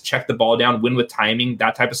out and just check the ball down, win with timing,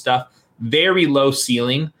 that type of stuff. Very low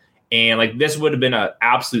ceiling. And like this would have been an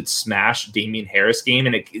absolute smash Damian Harris game,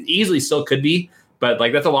 and it easily still could be, but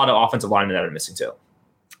like that's a lot of offensive linemen that are missing too.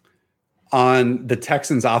 On the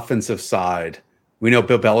Texans offensive side, we know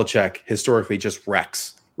Bill Belichick historically just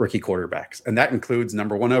wrecks rookie quarterbacks, and that includes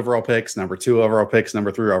number 1 overall picks, number 2 overall picks,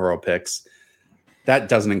 number 3 overall picks. That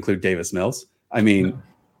doesn't include Davis Mills. I mean,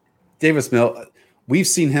 Davis Mills, we've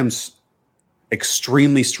seen him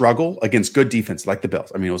extremely struggle against good defense like the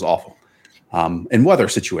Bills. I mean, it was awful in weather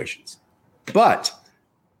situations. But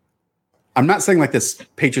I'm not saying like this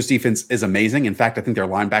Patriots defense is amazing. In fact, I think their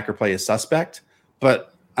linebacker play is suspect.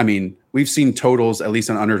 But, I mean, we've seen totals, at least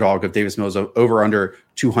an Underdog, of Davis Mills over under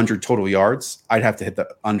 200 total yards. I'd have to hit the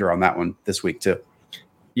under on that one this week too.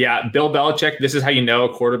 Yeah, Bill Belichick, this is how you know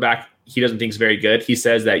a quarterback he doesn't think is very good. He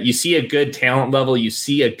says that you see a good talent level, you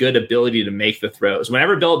see a good ability to make the throws.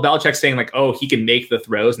 Whenever Bill Belichick's saying like, oh, he can make the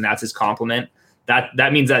throws and that's his compliment,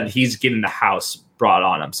 that means that he's getting the house brought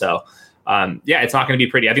on him. So, it's not going to be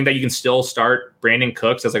pretty. I think that you can still start Brandon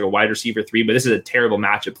Cooks as like a wide receiver 3, but this is a terrible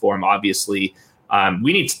matchup for him, obviously.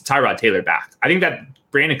 We need Tyrod Taylor back. I think that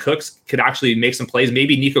Brandon Cooks could actually make some plays.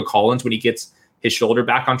 Maybe Nico Collins, when he gets his shoulder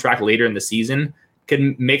back on track later in the season,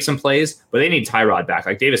 can make some plays, but they need Tyrod back.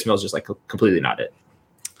 Like Davis Mills just like completely not it.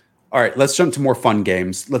 All right, let's jump to more fun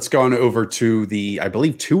games. Let's go on over to the, I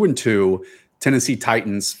believe, 2-2 Tennessee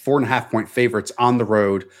Titans, 4.5-point favorites on the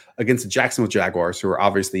road against the Jacksonville Jaguars, who are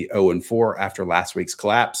obviously 0-4 after last week's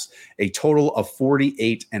collapse. A total of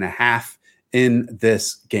 48.5 in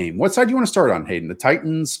this game. What side do you want to start on, Hayden? The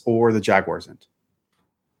Titans or the Jaguars end?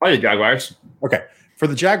 Probably the Jaguars. Okay. For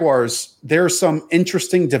the Jaguars, there are some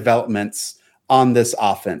interesting developments on this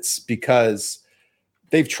offense because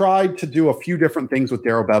they've tried to do a few different things with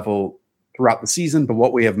Darrell Bevell throughout the season, but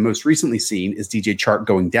what we have most recently seen is DJ Chark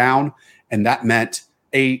going down, and that meant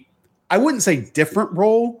I wouldn't say different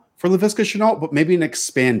role for Laviska Shenault, but maybe an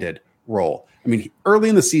expanded role. I mean, early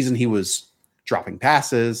in the season, he was dropping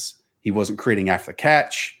passes. He wasn't creating after the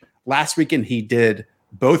catch. Last weekend, he did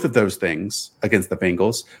both of those things against the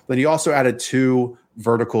Bengals, but he also added 2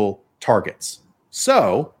 vertical targets.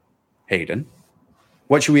 So, Hayden,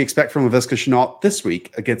 what should we expect from Laviska Shenault this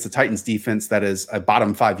week against the Titans defense that is a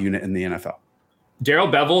bottom 5 unit in the NFL? Darrell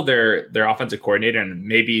Bevell, their offensive coordinator and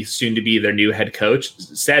maybe soon to be their new head coach,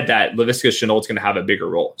 said that Laviska Shenault's going to have a bigger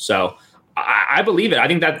role. So I believe it. I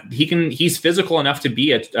think that he's physical enough to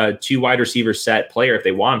be a 2 wide receiver set player if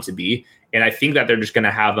they want him to be. And I think that they're just going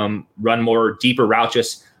to have him run more deeper routes,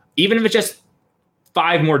 just even if it's just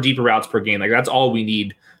 5 more deeper routes per game. Like that's all we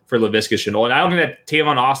need for Laviska Shenault. And I don't think that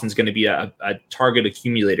Tavon Austin's going to be a target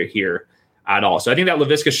accumulator here at all. So I think that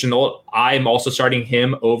Laviska Shenault, I'm also starting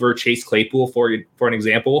him over Chase Claypool for an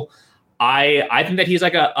example. I think that he's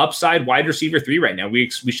like a upside wide receiver 3 right now. We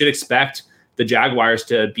should expect the Jaguars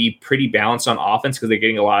to be pretty balanced on offense because they're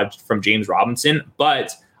getting a lot from James Robinson.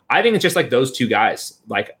 But I think it's just like those 2 guys.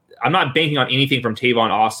 Like I'm not banking on anything from Tavon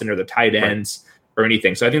Austin or the tight ends or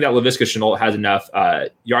anything. So I think that Laviska Shenault has enough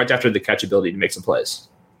yards after the catch ability to make some plays.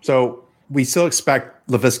 So we still expect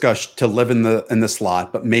Laviska to live in the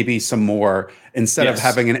slot, but maybe some more instead of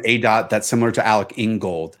having an ADOT that's similar to Alec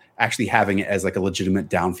Ingold, actually having it as like a legitimate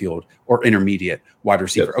downfield or intermediate wide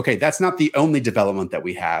receiver. Yep. Okay, that's not the only development that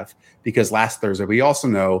we have because last Thursday we also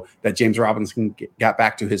know that James Robinson got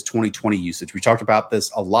back to his 2020 usage. We talked about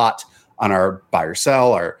this a lot on our buy or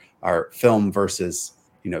sell, our film versus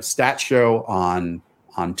stat show on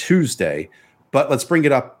Tuesday. But let's bring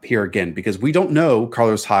it up here again because we don't know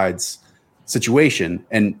Carlos Hyde's situation.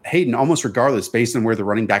 And Hayden, almost regardless, based on where the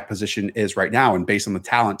running back position is right now and based on the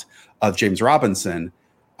talent of James Robinson,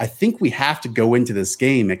 I think we have to go into this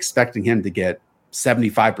game expecting him to get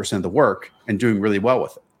 75% of the work and doing really well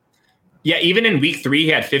with it. Yeah, even in week 3, he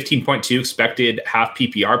had 15.2 expected half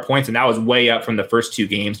PPR points, and that was way up from the first 2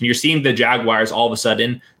 games. And you're seeing the Jaguars all of a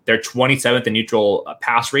sudden, they're 27th in neutral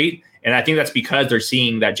pass rate. And I think that's because they're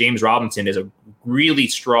seeing that James Robinson is a really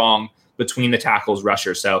strong between the tackles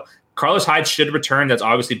rusher. So Carlos Hyde should return. That's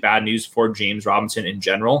obviously bad news for James Robinson in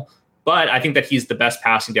general. But I think that he's the best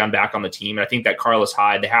passing down back on the team. And I think that Carlos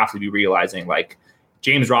Hyde, they have to be realizing like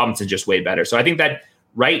James Robinson's just way better. So I think that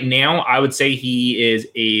right now, I would say he is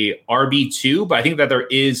a RB2, but I think that there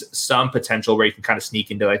is some potential where you can kind of sneak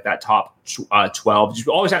into like that top 12.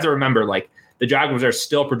 You always have to remember, like the Jaguars are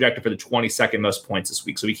still projected for the 22nd most points this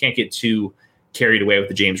week, so we can't get too carried away with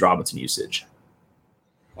the James Robinson usage.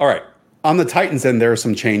 All right. On the Titans end, there are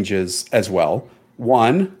some changes as well.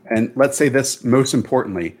 One, and let's say this most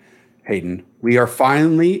importantly, Hayden, we are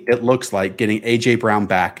finally, it looks like, getting A.J. Brown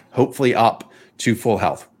back, hopefully up to full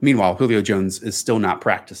health. Meanwhile, Julio Jones is still not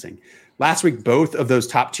practicing. Last week, both of those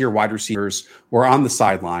top-tier wide receivers were on the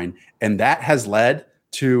sideline, and that has led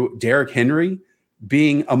to Derrick Henry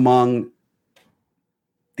being among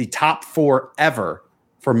the top 4 ever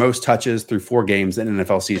for most touches through 4 games in an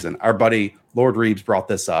NFL season. Our buddy Lord Reeves brought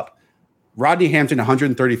this up. Rodney Hampton,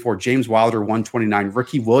 134, James Wilder, 129,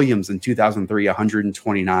 Ricky Williams in 2003,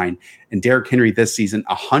 129, and Derrick Henry this season,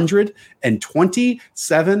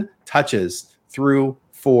 127 touches through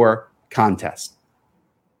 4 contests.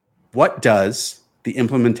 What does the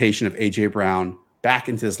implementation of A.J. Brown back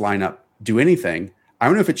into this lineup do anything? I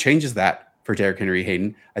don't know if it changes that for Derrick Henry,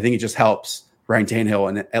 Hayden. I think it just helps Ryan Tannehill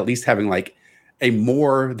and at least having like a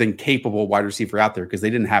more than capable wide receiver out there because they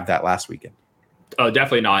didn't have that last weekend. Oh,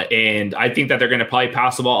 definitely not. And I think that they're going to probably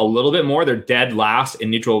pass the ball a little bit more. They're dead last in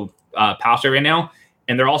neutral pass rate right now.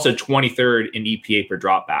 And they're also 23rd in EPA per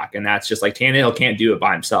drop back. And that's just like Tannehill can't do it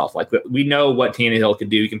by himself. Like we know what Tannehill can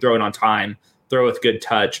do. He can throw it on time, throw with good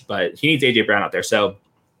touch, but he needs A.J. Brown out there. So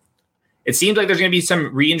it seems like there's going to be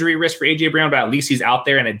some re-injury risk for A.J. Brown, but at least he's out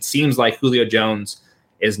there. And it seems like Julio Jones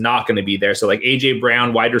is not going to be there. So like A.J.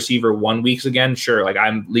 Brown, wide receiver 1 weeks again, sure. Like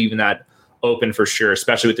I'm leaving that open for sure,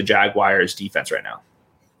 especially with the Jaguars defense right now.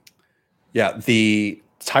 Yeah, the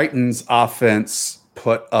Titans offense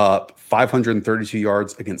put up 532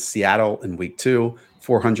 yards against Seattle in week 2,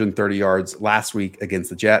 430 yards last week against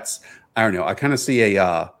the Jets. I don't know. I kind of see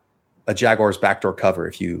a Jaguars backdoor cover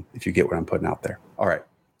if you get what I'm putting out there. All right.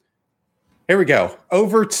 Here we go.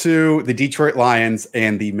 Over to the Detroit Lions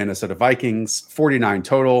and the Minnesota Vikings, 49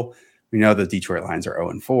 total. We know the Detroit Lions are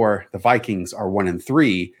 0-4. The Vikings are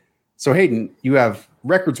 1-3. So Hayden, you have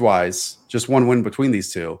records wise, just one win between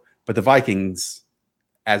these two, but the Vikings,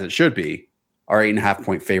 as it should be, are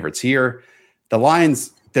 8.5-point favorites here. The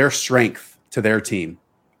Lions, their strength to their team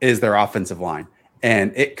is their offensive line.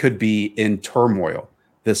 And it could be in turmoil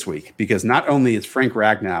this week because not only is Frank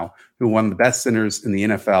Ragnow, who one of the best centers in the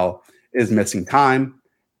NFL, is missing time.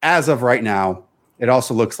 As of right now, it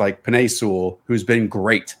also looks like Penei Sewell, who's been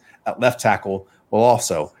great at left tackle, will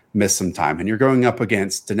also miss some time. And you're going up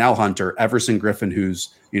against Danielle Hunter, Everson Griffin, who's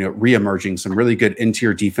reemerging, some really good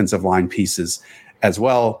interior defensive line pieces as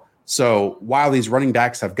well. So while these running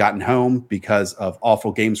backs have gotten home because of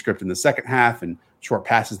awful game script in the second half and short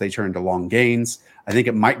passes they turn into long gains, I think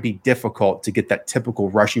it might be difficult to get that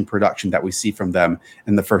typical rushing production that we see from them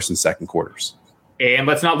in the first and second quarters. And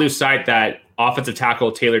let's not lose sight that offensive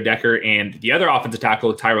tackle Taylor Decker and the other offensive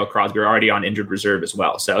tackle Tyrell Crosby are already on injured reserve as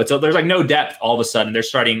well. So there's like no depth all of a sudden. They're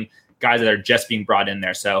starting guys that are just being brought in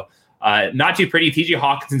there. So not too pretty. TJ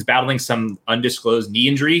Hawkinson's battling some undisclosed knee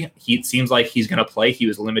injury. It seems like he's going to play. He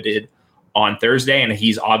was limited on Thursday, and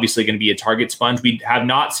he's obviously going to be a target sponge. We have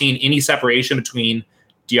not seen any separation between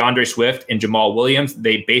DeAndre Swift and Jamal Williams.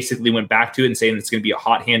 They basically went back to it and saying it's going to be a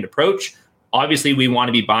hot hand approach. Obviously, we want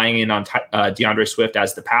to be buying in on DeAndre Swift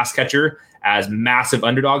as the pass catcher, as massive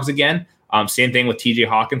underdogs again. Same thing with TJ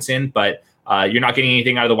Hawkinson, but you're not getting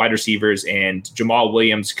anything out of the wide receivers, and Jamal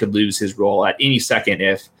Williams could lose his role at any second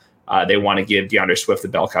if they want to give DeAndre Swift the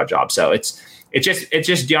bell cow job. So it's just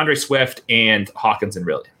DeAndre Swift and Hawkinson,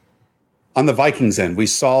 really. On the Vikings end, we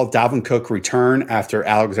saw Dalvin Cook return after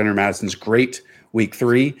Alexander Madison's great week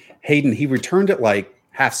 3. Hayden, he returned at like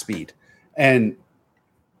half speed. And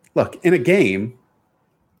look, in a game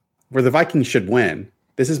where the Vikings should win,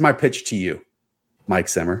 this is my pitch to you, Mike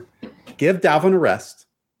Zimmer. Give Dalvin a rest.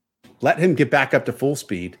 Let him get back up to full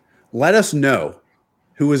speed. Let us know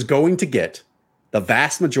who is going to get the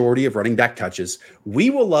vast majority of running back touches. We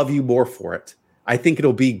will love you more for it. I think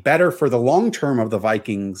it'll be better for the long term of the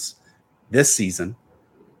Vikings this season.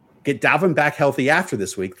 Get Dalvin back healthy after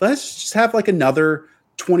this week. Let's just have like another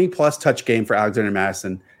 20-plus touch game for Alexander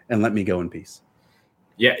Madison and let me go in peace.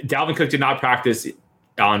 Yeah, Dalvin Cook did not practice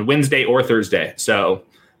on Wednesday or Thursday. So,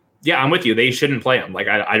 yeah, I'm with you. They shouldn't play him. Like,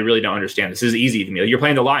 I really don't understand. This is easy to me. You're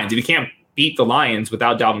playing the Lions. If you can't beat the Lions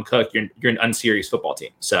without Dalvin Cook, you're an unserious football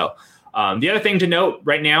team. So, the other thing to note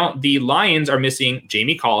right now, the Lions are missing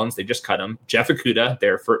Jamie Collins. They just cut him. Jeff Okudah,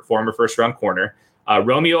 their former first-round corner.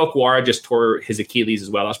 Romeo Okwara just tore his Achilles as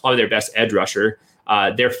well. That's probably their best edge rusher.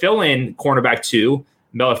 Their fill-in cornerback 2,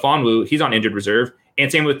 Melifonwu, he's on injured reserve. And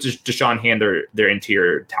same with Deshaun Hand, their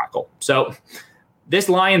interior tackle. So this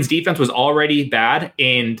Lions defense was already bad,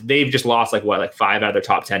 and they've just lost like 5 out of their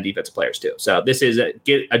top 10 defensive players too. So this is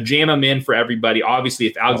a jam them in for everybody. Obviously,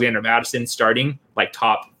 if Alexander Madison's starting, like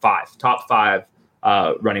top five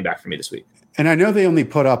running back for me this week. And I know they only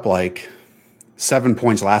put up like 7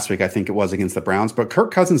 points last week, I think it was, against the Browns, but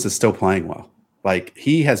Kirk Cousins is still playing well. Like,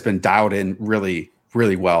 he has been dialed in really,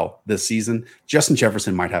 really well this season. Justin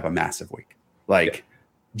Jefferson might have a massive week.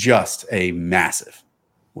 Just a massive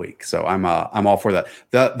week. So I'm all for that.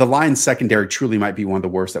 The Lions secondary truly might be one of the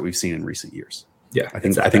worst that we've seen in recent years. Yeah, I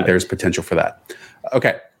think there's potential for that.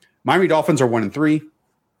 Okay. Miami Dolphins are 1-3.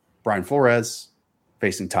 Brian Flores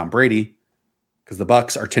facing Tom Brady because the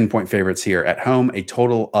Bucs are 10-point favorites here at home, a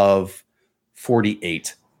total of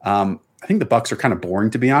 48. I think the Bucs are kind of boring,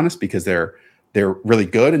 to be honest, because they're really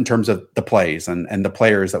good in terms of the plays and the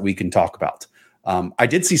players that we can talk about. I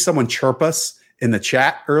did see someone chirp us in the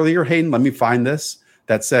chat earlier, Hayden. Let me find this.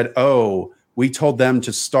 That said, oh, we told them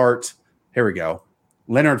to start. Here we go.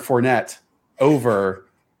 Leonard Fournette over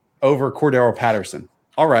Cordero Patterson.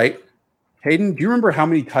 All right, Hayden, do you remember how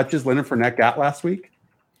many touches Leonard Fournette got last week?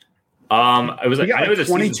 It was like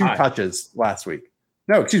 22 touches last week.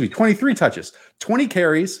 No, excuse me, 23 touches, 20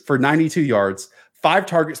 carries for 92 yards, 5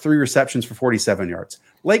 targets, 3 receptions for 47 yards.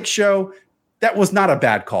 Lake Show, that was not a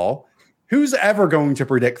bad call. Who's ever going to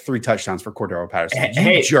predict 3 touchdowns for Cordero Patterson?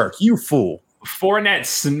 You jerk, you fool. Fournette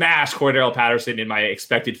smashed Cordero Patterson in my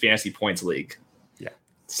expected fantasy points league. Yeah,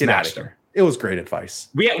 smashed him. It was great advice.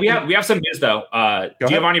 We have some news though.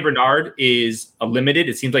 Giovanni Bernard is limited.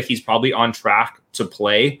 It seems like he's probably on track to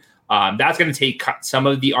play. That's going to take some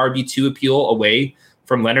of the RB2 appeal away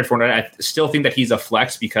from Leonard Fournette. I still think that he's a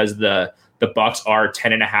flex because the Bucs are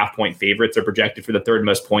 10.5-point favorites. They're projected for the 3rd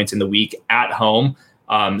most points in the week at home.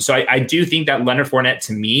 So I do think that Leonard Fournette,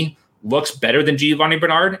 to me, looks better than Giovanni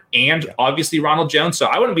Bernard and obviously Ronald Jones. So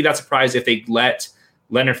I wouldn't be that surprised if they let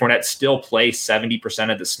Leonard Fournette still play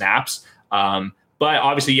 70% of the snaps. But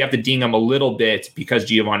obviously you have to ding him a little bit because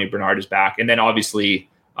Giovanni Bernard is back. And then obviously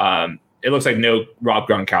It looks like no Rob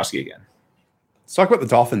Gronkowski again. Let's talk about the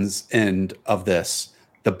Dolphins end of this.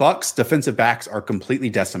 The Bucs defensive backs are completely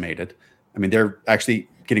decimated. I mean, they're actually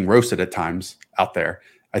getting roasted at times out there.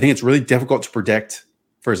 I think it's really difficult to predict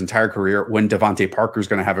for his entire career when Devontae Parker is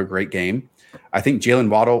going to have a great game. I think Jalen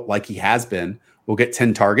Waddle, like he has been, will get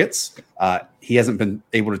 10 targets. He hasn't been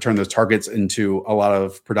able to turn those targets into a lot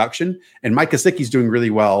of production. And Mike Gesicki's doing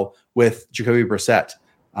really well with Jacoby Brissett.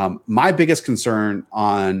 My biggest concern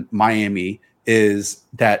on Miami is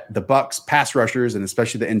that the Bucs pass rushers, and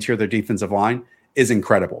especially the interior of their defensive line, is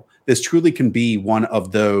incredible. This truly can be one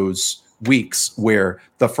of those weeks where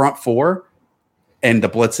the front four and the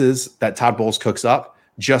blitzes that Todd Bowles cooks up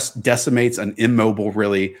just decimates an immobile,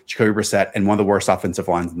 really, Jacoby Brissett and one of the worst offensive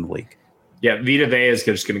lines in the league. Yeah, Vita Vea is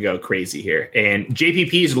just going to go crazy here. And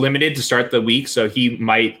JPP is limited to start the week, so he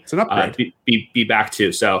might be back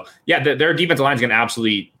too. So, yeah, their defensive line is going to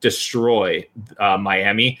absolutely destroy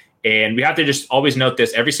Miami. And we have to just always note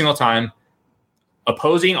this every single time.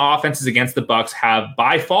 Opposing offenses against the Bucs have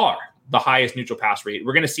by far the highest neutral pass rate.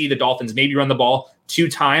 We're going to see the Dolphins maybe run the ball 2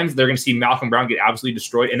 times. They're going to see Malcolm Brown get absolutely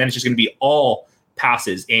destroyed, and then it's just going to be all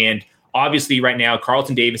passes. And obviously right now,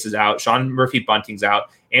 Carlton Davis is out. Sean Murphy-Bunting's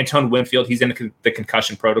out. Antone Winfield, he's in the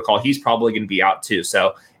concussion protocol. He's probably going to be out too.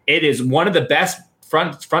 So it is one of the best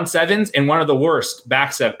front sevens and one of the worst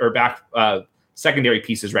back secondary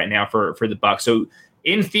pieces right now for the Bucs. So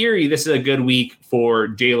in theory, this is a good week for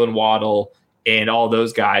Jalen Waddle and all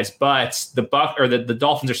those guys, but the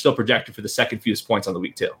Dolphins are still projected for the second fewest points on the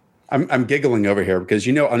week too. I'm giggling over here because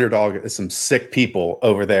Underdog is some sick people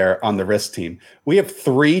over there on the risk team. We have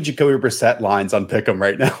 3 Jacoby Brissett lines on Pick'em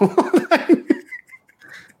right now.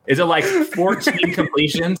 Is it like 14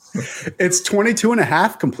 completions? It's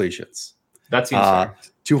 22.5 completions. That seems fair.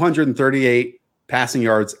 238 passing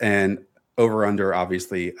yards and over under,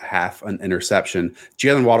 obviously, half an interception.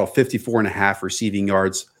 Jalen Waddle, 54.5 receiving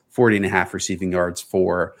yards, 40.5 receiving yards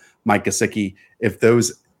for Mike Gesicki. If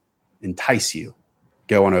those entice you,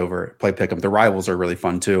 go on over, play Pick'em. The rivals are really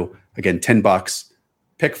fun too. Again, $10,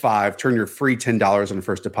 pick 5, turn your free $10 on the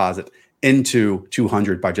first deposit into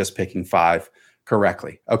 $200 by just picking 5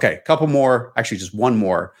 correctly. Okay, a couple more, actually just one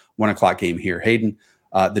more 1 o'clock game here. Hayden,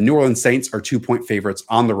 the New Orleans Saints are 2-point favorites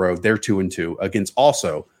on the road. They're 2-2 against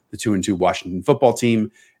also the 2-2 Washington football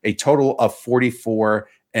team. A total of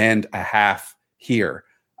 44.5 here.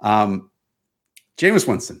 Jameis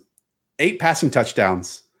Winston, 8 passing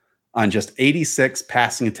touchdowns on just 86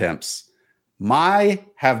 passing attempts.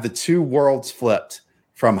 Have the 2 worlds flipped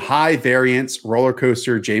from high variance roller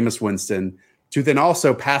coaster Jameis Winston to then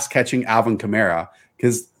also pass catching Alvin Kamara,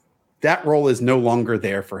 because that role is no longer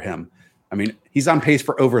there for him. I mean, he's on pace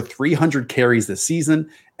for over 300 carries this season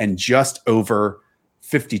and just over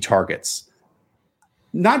 50 targets.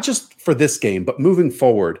 Not just for this game, but moving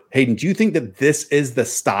forward. Hayden, do you think that this is the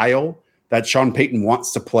style that Sean Payton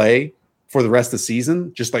wants to play for the rest of the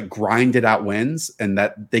season? Just like grinded out wins, and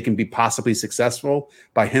that they can be possibly successful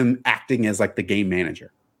by him acting as like the game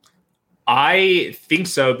manager? I think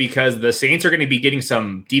so, because the Saints are going to be getting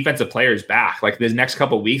some defensive players back. Like the next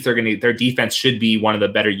couple of weeks, their defense should be one of the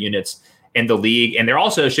better units in the league. And they're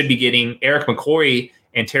also should be getting Eric McCoy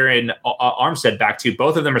and Terran Armstead back too.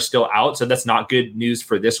 Both of them are still out, so that's not good news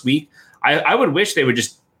for this week. I would wish they would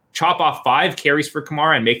just chop off 5 carries for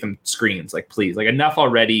Kamara and make them screens. Like, please, like enough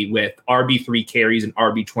already with RB3 carries and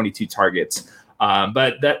RB22 targets.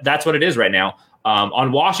 But that's what it is right now.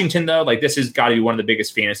 On Washington, though, like this has got to be one of the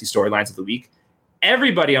biggest fantasy storylines of the week.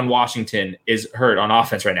 Everybody on Washington is hurt on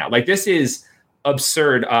offense right now. Like this is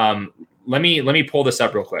absurd. Let me pull this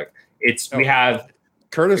up real quick. We have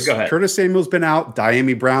Curtis Samuel's been out.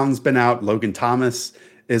 Diami Brown's been out. Logan Thomas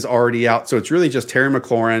is already out. So it's really just Terry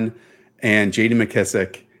McLaurin and J.D.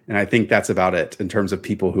 McKissick. And I think that's about it in terms of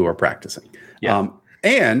people who are practicing. Yeah.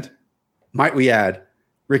 And might we add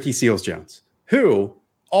Ricky Seals-Jones, who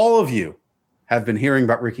all of you have been hearing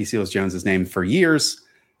about Ricky Seals-Jones' name for years.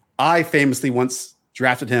 I famously once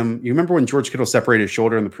drafted him. You remember when George Kittle separated his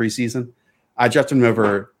shoulder in the preseason? I drafted him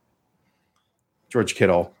over George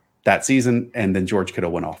Kittle that season, and then George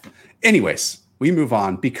Kittle went off. Anyways, we move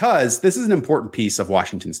on because this is an important piece of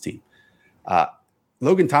Washington's team.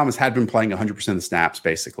 Logan Thomas had been playing 100% of the snaps,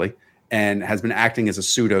 basically, and has been acting as a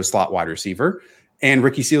pseudo slot wide receiver. And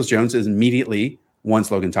Ricky Seals-Jones is immediately,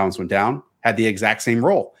 once Logan Thomas went down, had the exact same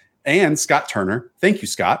role. And Scott Turner, thank you,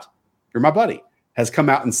 Scott, you're my buddy, has come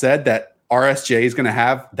out and said that RSJ is going to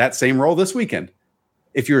have that same role this weekend.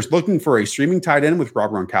 If you're looking for a streaming tight end with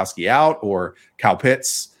Rob Gronkowski out, or Kyle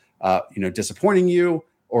Pitts, disappointing you,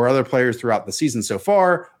 or other players throughout the season so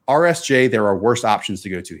far, RSJ, there are worse options to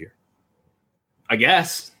go to here. I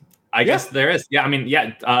guess. I guess there is. Yeah, I mean,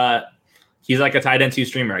 he's like a tight end 2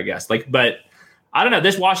 streamer, I guess. But I don't know.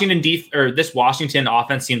 This Washington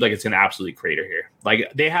offense seems like it's going to absolutely crater here.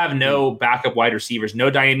 Like, they have no backup wide receivers,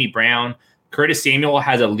 no Diami Brown. Curtis Samuel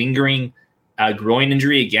has a lingering groin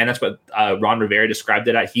injury. Again, that's what Ron Rivera described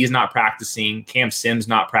it at. He's not practicing. Cam Sims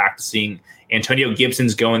not practicing. Antonio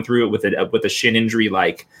Gibson's going through it with a shin injury.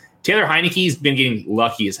 Like, Taylor Heineke's been getting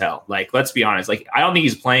lucky as hell. Like, let's be honest. Like, I don't think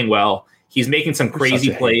he's playing well. He's making some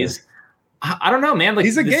crazy plays. I don't know, man. Like,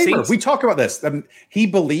 he's a gamer. We talk about this. He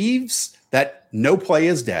believes that no play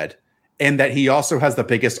is dead and that he also has the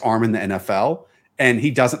biggest arm in the NFL, and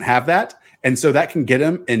he doesn't have that. And so that can get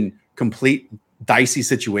him in complete dicey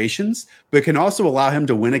situations, but can also allow him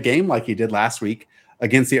to win a game like he did last week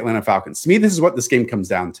against the Atlanta Falcons. To me, this is what this game comes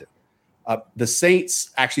down to. The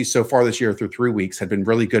Saints, actually, so far this year through 3 weeks, have been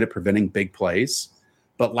really good at preventing big plays.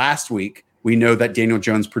 But last week, we know that Daniel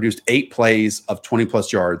Jones produced 8 plays of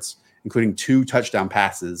 20-plus yards, including 2 touchdown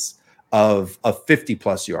passes of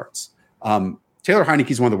 50-plus yards. Taylor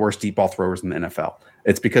Heinicke is one of the worst deep ball throwers in the NFL.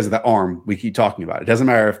 It's because of the arm we keep talking about. It doesn't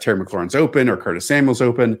matter if Terry McLaurin's open or Curtis Samuel's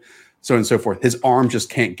open, so on and so forth. His arm just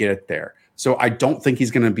can't get it there. So I don't think he's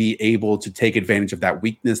going to be able to take advantage of that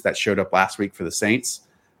weakness that showed up last week for the Saints.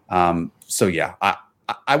 So yeah,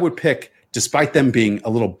 I would pick, despite them being a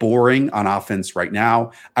little boring on offense right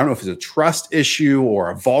now. I don't know if it's a trust issue or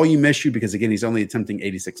a volume issue, because again, he's only attempting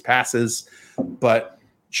 86 passes, but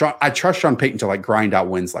I trust Sean Payton to like grind out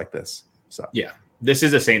wins like this. So yeah, this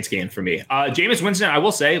is a Saints game for me. Jameis Winston, I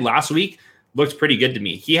will say, last week looked pretty good to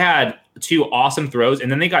me. He had 2 awesome throws,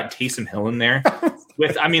 and then they got Taysom Hill in there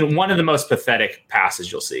with, I mean, one of the most pathetic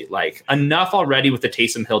passes you'll see. Like, enough already with the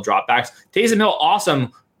Taysom Hill dropbacks. Taysom Hill,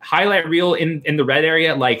 awesome highlight reel in the red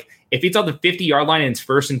area. Like, if it's on the 50-yard line and it's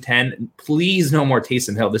 1st and 10, please no more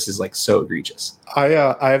Taysom Hill. This is like so egregious. I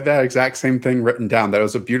have that exact same thing written down. That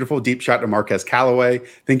was a beautiful deep shot to Marquez Callaway.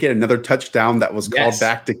 Then get another touchdown that was called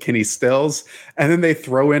back to Kenny Stills. And then they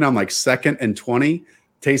throw in on like 2nd and 20,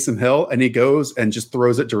 Taysom Hill, and he goes and just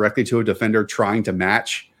throws it directly to a defender trying to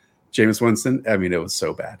match Jameis Winston. I mean, it was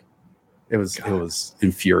so bad. It was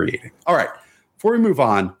infuriating. All right. Before we move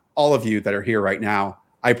on, all of you that are here right now,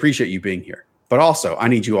 I appreciate you being here. But also, I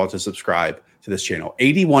need you all to subscribe to this channel.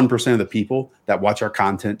 81% of the people that watch our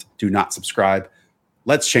content do not subscribe.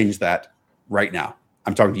 Let's change that right now.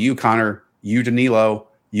 I'm talking to you, Connor, you, Danilo,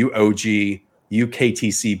 you, OG, you,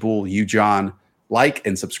 KTC Bull, you, John. Like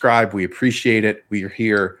and subscribe. We appreciate it. We are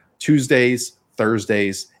here Tuesdays,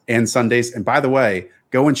 Thursdays, and Sundays. And by the way,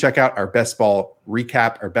 go and check out our best ball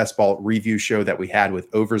recap, our best ball review show that we had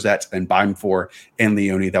with Overzet and Bime4 and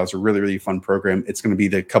Leone. That was a really, really fun program. It's going to be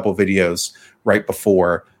the couple videos right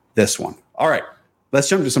before this one. All right, let's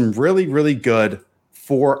jump to some really, really good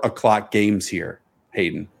 4 o'clock games here,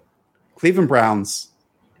 Hayden. Cleveland Browns,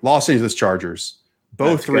 Los Angeles Chargers,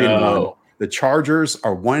 both 3-1. The Chargers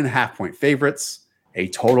are 1.5 point favorites, a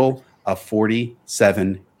total of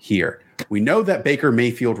 47 here. We know that Baker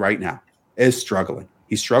Mayfield right now is struggling.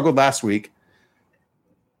 He struggled last week.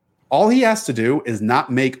 All he has to do is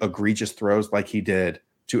not make egregious throws like he did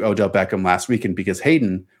to Odell Beckham last weekend, because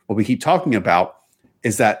Hayden, what we keep talking about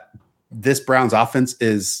is that this Browns offense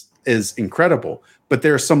is incredible, but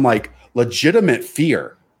there's some like legitimate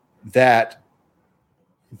fear that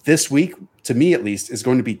this week, to me at least, is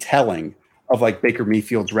going to be telling of like Baker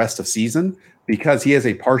Mayfield's rest of season, because he has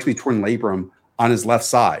a partially torn labrum on his left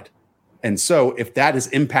side. And so if that is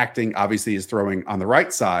impacting, obviously, his throwing on the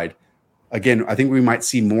right side, again, I think we might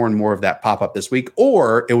see more and more of that pop up this week,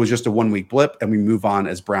 or it was just a 1 week blip and we move on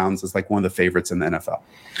as Browns as like one of the favorites in the NFL.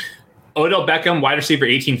 Odell Beckham, wide receiver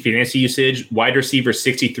 18 fantasy usage, wide receiver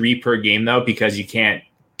 63 per game, though, because you can't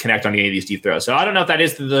connect on any of these deep throws. So I don't know if that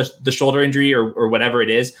is the shoulder injury or whatever it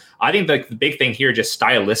is. I think the big thing here, just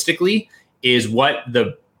stylistically, is what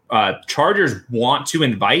the Chargers want to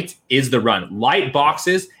invite is the run. Light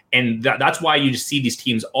boxes, and that's why you just see these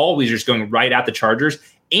teams always just going right at the Chargers.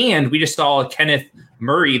 And we just saw Kenneth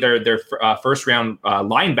Murray, their first round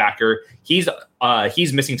linebacker. He's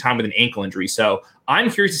missing time with an ankle injury. So I'm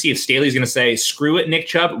curious to see if Staley's going to say, screw it, Nick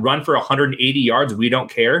Chubb, run for 180 yards. We don't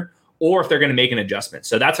care. Or if they're going to make an adjustment.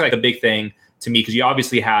 So that's like a big thing to me, because you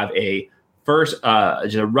obviously have a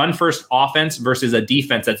run first offense versus a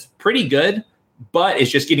defense that's pretty good, but it's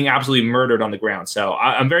just getting absolutely murdered on the ground. So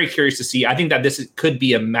I'm very curious to see. I think that this could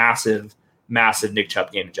be a massive, massive Nick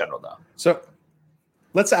Chubb game in general, though. So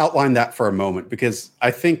let's outline that for a moment, because I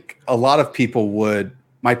think a lot of people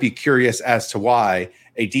might be curious as to why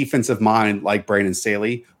a defensive mind like Brandon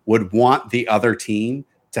Staley would want the other team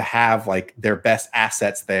to have like their best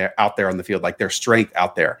assets out there on the field, like their strength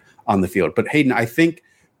out there on the field. But Hayden, I think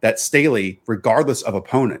that Staley, regardless of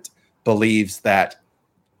opponent, believes that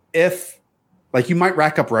if, like, you might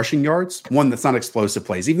rack up rushing yards, one that's not explosive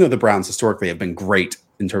plays, even though the Browns historically have been great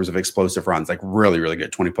in terms of explosive runs, like really, really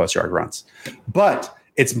good 20-plus yard runs. But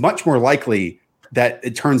it's much more likely that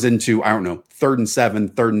it turns into, I don't know, 3rd and 7,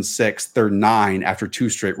 3rd and 6, 3rd and 9 after 2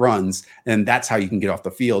 straight runs. And that's how you can get off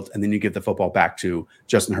the field. And then you give the football back to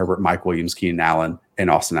Justin Herbert, Mike Williams, Keenan Allen, and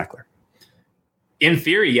Austin Eckler. In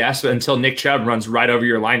theory, yes, until Nick Chubb runs right over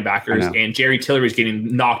your linebackers and Jerry Tillery is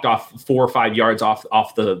getting knocked off 4 or 5 yards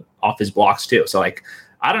off his blocks too. So, like,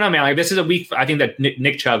 I don't know, man. Like, this is a week. I think that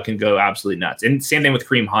Nick Chubb can go absolutely nuts. And same thing with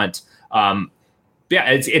Kareem Hunt.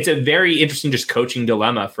 It's a very interesting just coaching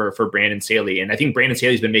dilemma for Brandon Staley. And I think Brandon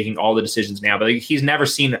Staley's been making all the decisions now, but like, he's never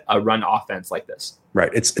seen a run offense like this.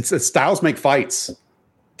 Right. It's a styles make fights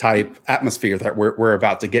type atmosphere that we're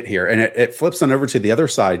about to get here. And it flips on over to the other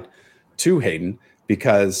side too, Hayden,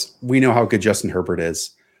 because we know how good Justin Herbert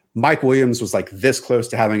is. Mike Williams was like this close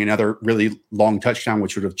to having another really long touchdown,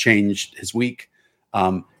 which would have changed his week.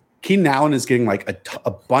 Keenan Allen is getting like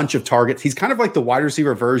a bunch of targets. He's kind of like the wide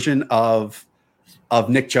receiver version of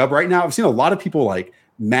Nick Chubb right now. I've seen a lot of people like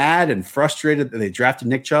mad and frustrated that they drafted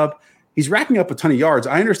Nick Chubb. He's racking up a ton of yards.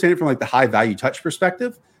 I understand it from like the high value touch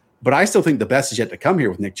perspective, but I still think the best is yet to come here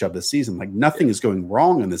with Nick Chubb this season. Like, nothing is going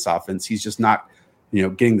wrong in this offense. He's just not,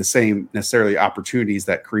 getting the same necessarily opportunities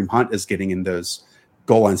that Kareem Hunt is getting in those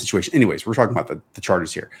goal line situations. Anyways, we're talking about the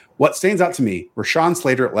Chargers here. What stands out to me, Rashawn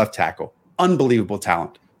Slater at left tackle, unbelievable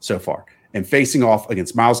talent so far. And facing off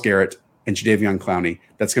against Myles Garrett and Jadeveon Clowney,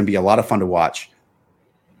 that's going to be a lot of fun to watch.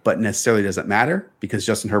 But necessarily doesn't matter because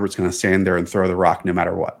Justin Herbert's going to stand there and throw the rock no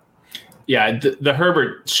matter what. Yeah, the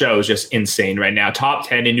Herbert show is just insane right now. Top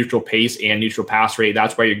 10 in neutral pace and neutral pass rate.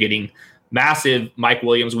 That's why you're getting massive Mike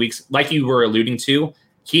Williams weeks, like you were alluding to.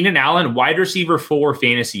 Keenan Allen, wide receiver 4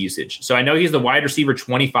 fantasy usage. So I know he's the wide receiver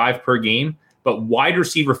 25 per game, but wide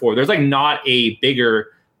receiver 4. There's like not a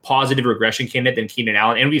bigger positive regression candidate than Keenan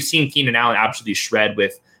Allen. And we've seen Keenan Allen absolutely shred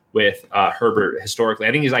with Herbert historically.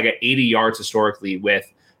 I think he's like at 80 yards historically with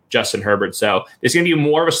Justin Herbert. So it's going to be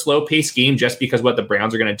more of a slow paced game just because what the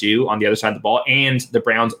Browns are going to do on the other side of the ball. And the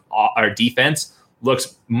Browns, our defense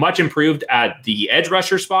looks much improved at the edge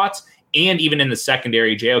rusher spots. And even in the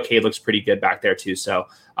secondary, JOK looks pretty good back there too. So,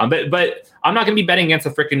 but I'm not going to be betting against the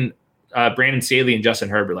freaking Brandon Staley and Justin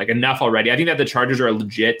Herbert. Like, enough already. I think that the Chargers are a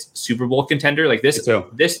legit Super Bowl contender. Like,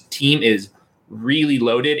 this team is really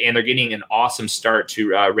loaded, and they're getting an awesome start to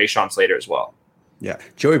Rashawn Slater as well. Yeah,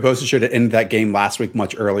 Joey Bosa should have ended that game last week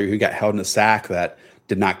much earlier. He got held in a sack that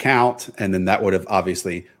did not count, and then that would have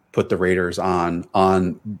obviously put the Raiders on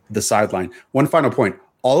the sideline. One final point.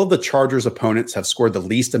 All of the Chargers opponents have scored the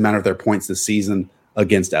least amount of their points this season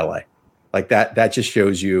against LA. Like, that just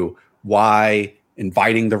shows you why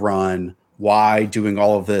inviting the run, why doing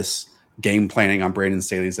all of this game planning on Brandon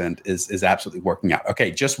Staley's end is absolutely working out.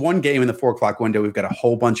 Okay, just one game in the 4 o'clock window. We've got a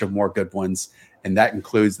whole bunch of more good ones, and that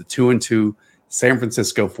includes the 2-2 San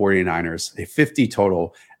Francisco 49ers, a 50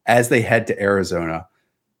 total as they head to Arizona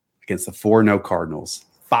against the 4-0 Cardinals.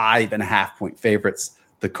 5.5-point favorites.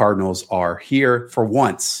 The Cardinals are here for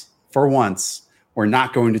once. For once, we're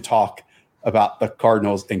not going to talk about the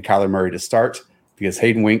Cardinals and Kyler Murray to start because,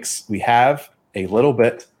 Hayden Winks, we have a little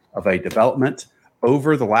bit of a development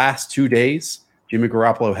over the last 2 days. Jimmy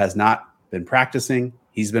Garoppolo has not been practicing.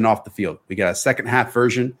 He's been off the field. We got a second half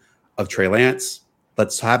version of Trey Lance.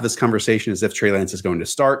 Let's have this conversation as if Trey Lance is going to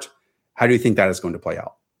start. How do you think that is going to play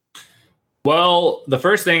out? Well, the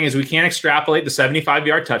first thing is we can't extrapolate the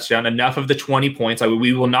 75-yard touchdown, enough of the 20 points.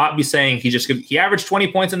 We will not be saying he averaged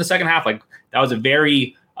 20 points in the second half. Like, that was a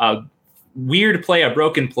very weird play, a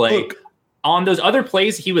broken play. Look, on those other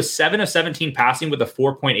plays, he was 7 of 17 passing with a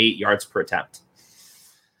 4.8 yards per attempt.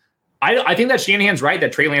 I think that Shanahan's right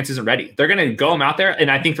that Trey Lance isn't ready. They're going to go him out there, and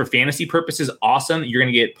I think for fantasy purposes, awesome. You're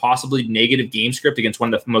going to get possibly negative game script against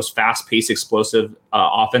one of the most fast-paced, explosive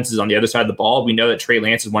offenses on the other side of the ball. We know that Trey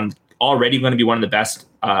Lance is already going to be one of the best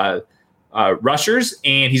rushers,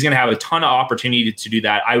 and he's going to have a ton of opportunity to do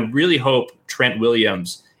that. I really hope Trent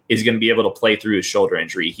Williams is going to be able to play through his shoulder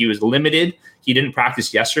injury. He was limited. He didn't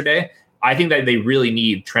practice yesterday. I think that they really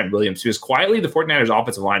need Trent Williams because quietly the 49ers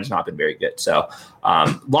offensive line has not been very good. So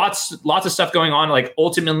lots of stuff going on. Like,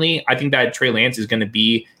 ultimately, I think that Trey Lance is going to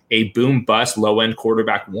be a boom bust low end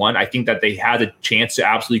quarterback 1. I think that they had a chance to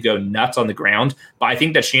absolutely go nuts on the ground. But I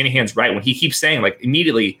think that Shanahan's right when he keeps saying, like,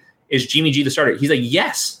 immediately, is Jimmy G the starter? He's like,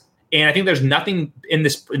 yes. And I think there's nothing in the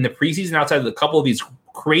preseason outside of a couple of these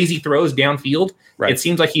crazy throws downfield. Right. It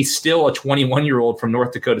seems like he's still a 21-year-old from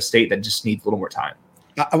North Dakota State that just needs a little more time.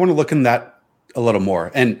 I want to look in that a little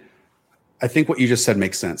more. And I think what you just said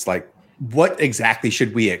makes sense. Like, what exactly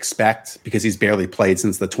should we expect? Because he's barely played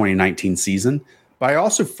since the 2019 season. But I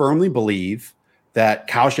also firmly believe that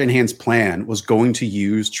Kyle Shanahan's plan was going to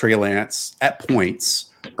use Trey Lance at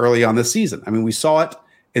points early on this season. I mean, we saw it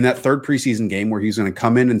in that third preseason game where he's going to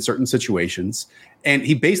come in certain situations. And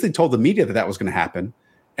he basically told the media that was going to happen.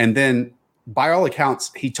 And then by all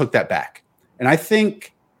accounts, he took that back. And I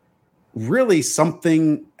think really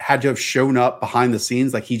something had to have shown up behind the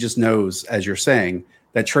scenes. Like he just knows, as you're saying,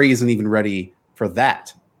 that Trey isn't even ready for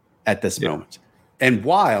that at this moment. And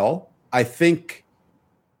while I think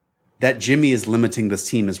that Jimmy is limiting this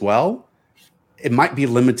team as well, it might be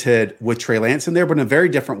limited with Trey Lance in there, but in a very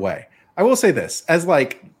different way. I will say this, as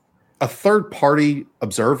like a third party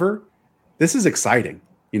observer, this is exciting,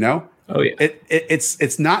 you know? Oh yeah.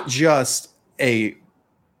 It's not just a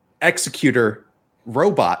executor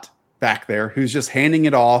robot back there who's just handing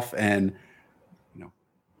it off and, you know,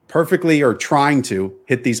 perfectly or trying to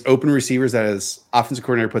hit these open receivers that his offensive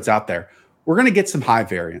coordinator puts out there. We're going to get some high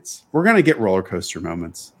variance. We're going to get roller coaster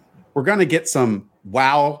moments. We're going to get some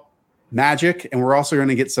wow magic, and we're also going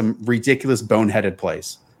to get some ridiculous boneheaded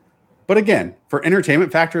plays. But again, for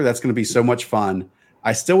entertainment factor, that's going to be so much fun.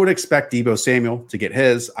 I still would expect Deebo Samuel to get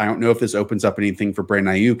his. I don't know if this opens up anything for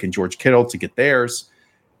Brandon Ayuk and George Kittle to get theirs.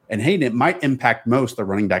 And Hayden, it might impact most the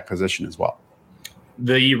running back position as well.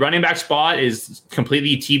 The running back spot is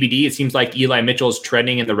completely TBD. It seems like Eli Mitchell is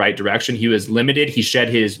trending in the right direction. He was limited. He shed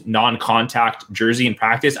his non-contact jersey in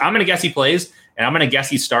practice. I'm going to guess he plays, and I'm going to guess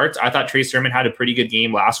he starts. I thought Trey Sermon had a pretty good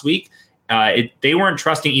game last week. They weren't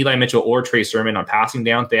trusting Eli Mitchell or Trey Sermon on passing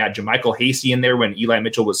downs. They had JaMychal Hasty in there when Eli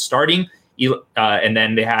Mitchell was starting, and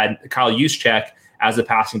then they had Kyle Juszczyk as the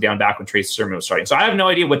passing down back when Trey Sermon was starting. So I have no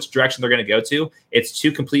idea which direction they're going to go to. It's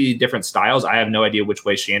two completely different styles. I have no idea which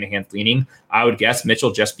way Shanahan's leaning. I would guess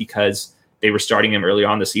Mitchell just because they were starting him early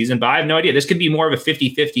on in the season, but I have no idea. This could be more of a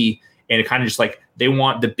 50-50, and it kind of just like they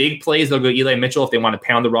want the big plays, they'll go Eli Mitchell. If they want to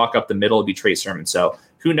pound the rock up the middle, it'd be Trey Sermon. So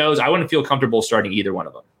who knows? I wouldn't feel comfortable starting either one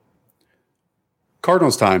of them.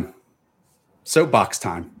 Cardinals time. Soapbox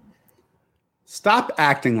time. Stop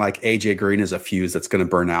acting like AJ Green is a fuse that's going to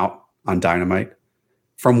burn out on Dynamite.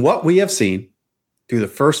 From what we have seen through the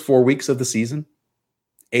first 4 weeks of the season,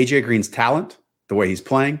 AJ Green's talent, the way he's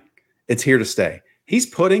playing, it's here to stay. He's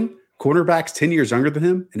putting cornerbacks 10 years younger than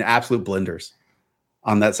him in absolute blenders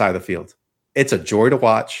on that side of the field. It's a joy to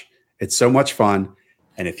watch. It's so much fun.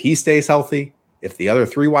 And if he stays healthy, if the other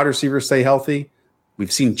three wide receivers stay healthy,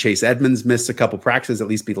 we've seen Chase Edmonds miss a couple practices, at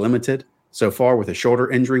least be limited so far with a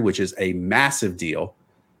shoulder injury, which is a massive deal.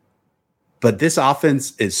 But this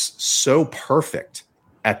offense is so perfect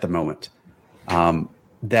at the moment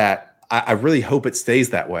that I really hope it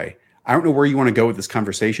stays that way. I don't know where you want to go with this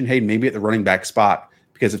conversation. Hey, maybe at the running back spot,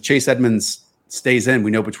 because if Chase Edmonds stays in,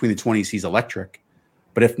 we know between the 20s he's electric.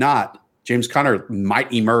 But if not, James Conner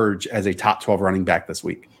might emerge as a top 12 running back this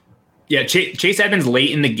week. Yeah, Chase Edmonds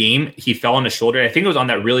late in the game, he fell on his shoulder. I think it was on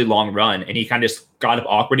that really long run, and he kind of just got up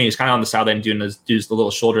awkward. And he was kind of on the sideline doing the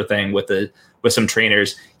little shoulder thing with some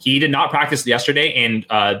trainers. He did not practice yesterday, and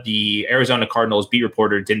the Arizona Cardinals beat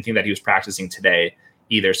reporter didn't think that he was practicing today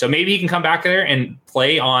either. So maybe he can come back there and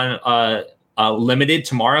play on limited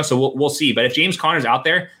tomorrow. So we'll see. But if James Conner's out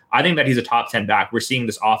there, I think that he's a top 10 back. We're seeing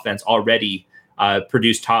this offense already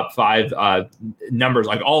produce top 5 numbers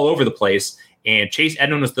like all over the place. And Chase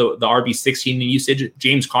Edmonds was the RB16 in usage.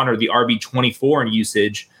 James Conner, the RB24 in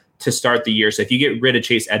usage to start the year. So if you get rid of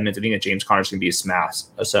Chase Edmonds, I think that James Conner's going to be a smash.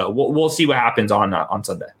 So we'll see what happens on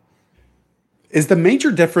Sunday. Is the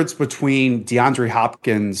major difference between DeAndre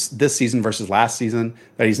Hopkins this season versus last season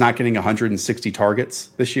that he's not getting 160 targets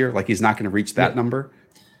this year? Like he's not going to reach that number?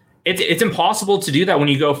 It's impossible to do that when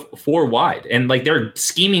you go 4 wide, and like they're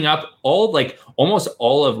scheming up almost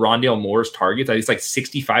all of Rondale Moore's targets. At least like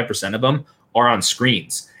 65% of them are on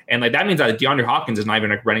screens. And like that means that DeAndre Hopkins is not even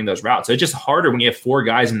like running those routes. So it's just harder when you have 4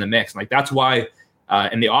 guys in the mix. And like that's why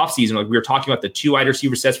in the offseason, like we were talking about the 2 wide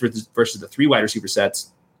receiver sets versus the 3 wide receiver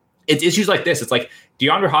sets. It's issues like this. It's like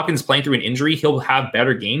DeAndre Hopkins playing through an injury, he'll have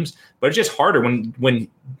better games, but it's just harder when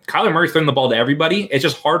Kyler Murray's throwing the ball to everybody. It's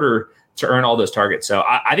just harder to earn all those targets. So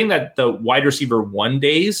I think that the wide receiver 1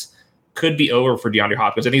 days could be over for DeAndre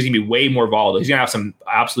Hopkins. I think he's going to be way more volatile. He's going to have some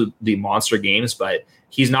absolutely monster games, but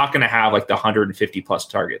he's not going to have like the 150 plus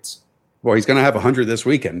targets. Well, he's going to have 100 this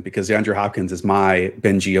weekend because DeAndre Hopkins is my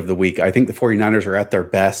Benji of the week. I think the 49ers are at their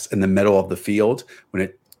best in the middle of the field when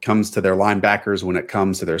it comes to their linebackers, when it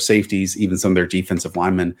comes to their safeties, even some of their defensive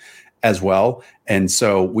linemen. as well. And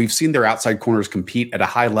so we've seen their outside corners compete at a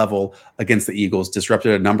high level against the Eagles,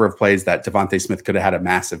 disrupted a number of plays that Devontae Smith could have had a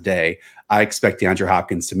massive day. I expect DeAndre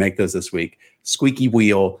Hopkins to make those this week. Squeaky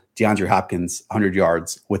wheel, DeAndre Hopkins, 100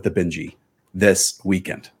 yards with the Benji this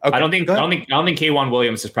weekend. Okay, I don't think K'Wan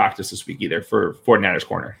Williams has practiced this week either for 49ers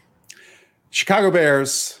corner. Chicago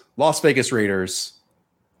Bears, Las Vegas Raiders.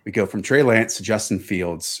 We go from Trey Lance to Justin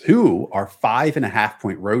Fields, who are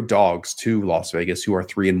 5.5-point road dogs to Las Vegas, who are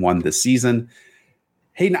 3-1 this season.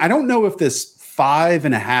 Hayden, I don't know if this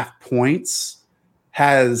 5.5 points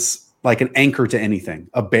has like an anchor to anything,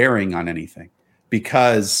 a bearing on anything,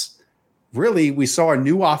 because really we saw a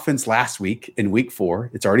new offense last week in week 4.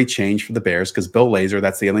 It's already changed for the Bears because Bill Lazor,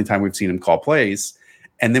 that's the only time we've seen him call plays.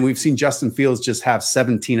 And then we've seen Justin Fields just have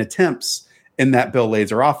 17 attempts in that Bill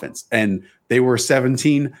Lazor offense. And they were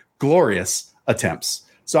 17 glorious attempts.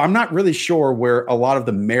 So I'm not really sure where a lot of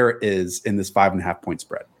the merit is in this 5.5-point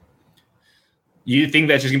spread. You think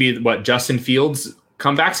that's just going to be what Justin Fields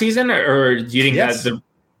comeback season, or do you think Yes. that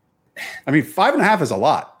I mean, 5.5 is a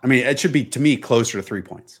lot. I mean, it should be, to me, closer to 3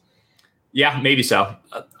 points. Yeah, maybe so.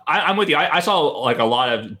 I'm with you. I saw like a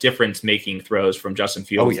lot of difference making throws from Justin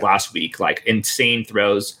Fields last week, like insane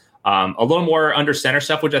throws, a little more under center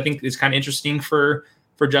stuff, which I think is kind of interesting for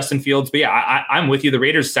Justin Fields. But yeah, I'm with you. The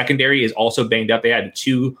Raiders secondary is also banged up. They had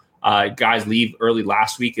 2 guys leave early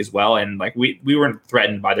last week as well. And like we weren't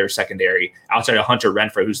threatened by their secondary outside of Hunter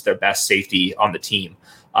Renfrow, who's their best safety on the team.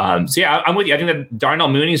 So yeah, I'm with you. I think that Darnell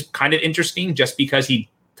Mooney is kind of interesting just because he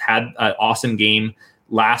had an awesome game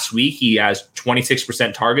last week. He has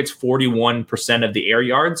 26% targets, 41% of the air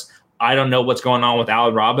yards. I don't know what's going on with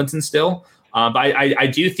Allen Robinson still. But I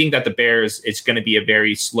do think that the Bears, it's going to be a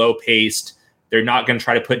very slow paced. They're not going to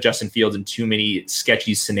try to put Justin Fields in too many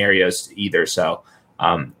sketchy scenarios either. So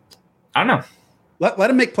I don't know. Let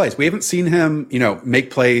him make plays. We haven't seen him, make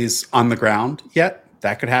plays on the ground yet.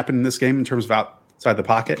 That could happen in this game in terms of outside the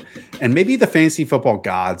pocket. And maybe the fantasy football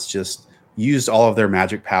gods just used all of their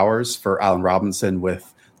magic powers for Allen Robinson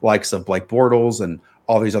with likes of Blake Bortles and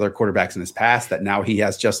all these other quarterbacks in his past, that now he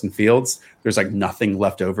has Justin Fields. There's like nothing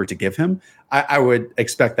left over to give him. I would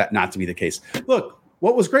expect that not to be the case. Look,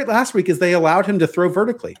 what was great last week is they allowed him to throw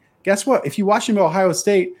vertically. Guess what? If you watch him at Ohio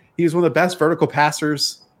State, he was one of the best vertical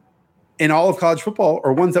passers in all of college football,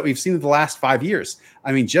 or ones that we've seen in the last 5 years.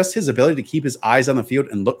 I mean, just his ability to keep his eyes on the field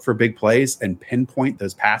and look for big plays and pinpoint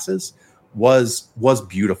those passes was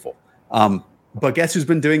beautiful. But guess who's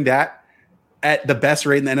been doing that at the best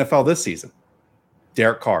rate in the NFL this season?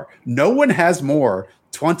 Derek Carr. No one has more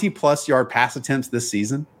 20-plus yard pass attempts this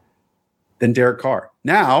season than Derek Carr.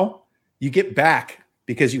 Now, you get back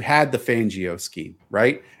because you had the Fangio scheme,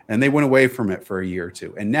 right? And they went away from it for a year or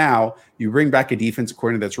two. And now you bring back a defense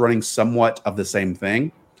coordinator that's running somewhat of the same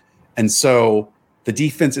thing. And so the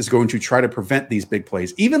defense is going to try to prevent these big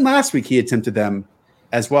plays. Even last week, he attempted them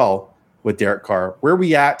as well with Derek Carr. Where are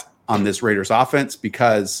we at on this Raiders offense?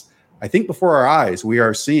 Because I think before our eyes, we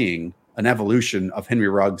are seeing an evolution of Henry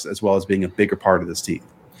Ruggs as well as being a bigger part of this team.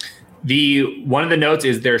 One of the notes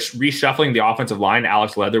is they're reshuffling the offensive line.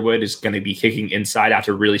 Alex Leatherwood is going to be kicking inside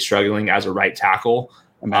after really struggling as a right tackle.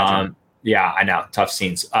 Yeah, I know. Tough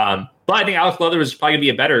scenes. But I think Alex Leatherwood is probably going to be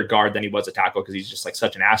a better guard than he was a tackle because he's just like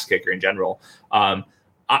such an ass kicker in general.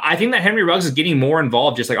 I think that Henry Ruggs is getting more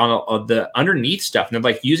involved just like on the underneath stuff. And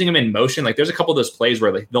they're like using him in motion. Like there's a couple of those plays where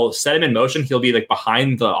like they'll set him in motion. He'll be like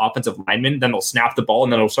behind the offensive lineman. Then they'll snap the ball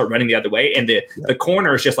and then it'll start running the other way. And the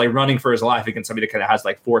corner is just like running for his life against somebody that kind of has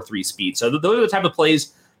like 4.3 speed. So those are the type of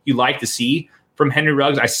plays you like to see from Henry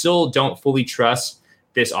Ruggs. I still don't fully trust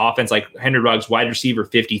this offense. Like Henry Ruggs, wide receiver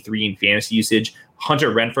 53 in fantasy usage. Hunter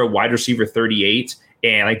Renfrow, wide receiver 38.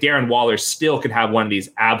 And like Darren Waller still could have one of these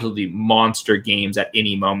absolutely monster games at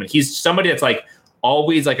any moment. He's somebody that's like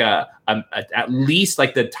always like at least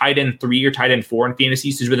like the tight end 3 or tight end 4 in fantasy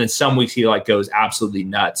usage, but then some weeks he like goes absolutely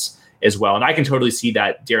nuts as well. And I can totally see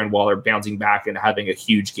that Darren Waller bouncing back and having a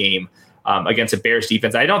huge game against a Bears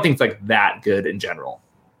defense. I don't think it's like that good in general.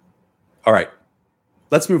 All right,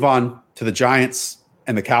 let's move on to the Giants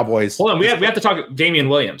and the Cowboys. Hold on, we have to talk Damian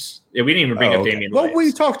Williams. Yeah, we didn't even bring up Damian Williams. Well,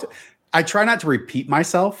 we talked. I try not to repeat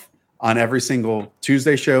myself on every single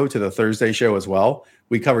Tuesday show to the Thursday show as well.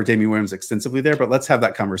 We cover Damian Williams extensively there, but let's have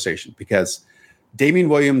that conversation because Damian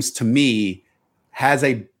Williams, to me, has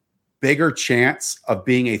a bigger chance of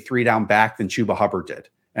being a 3-down back than Chuba Hubbard did.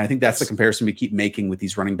 And I think that's the comparison we keep making with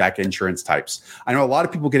these running back insurance types. I know a lot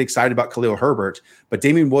of people get excited about Khalil Herbert, but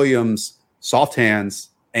Damian Williams, soft hands,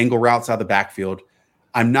 angle routes out of the backfield.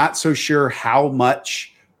 I'm not so sure how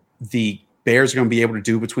much the Bears are going to be able to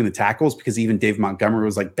do between the tackles, because even Dave Montgomery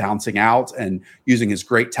was like bouncing out and using his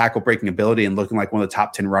great tackle breaking ability and looking like one of the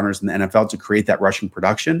top 10 runners in the NFL to create that rushing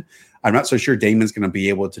production. I'm not so sure Damon's going to be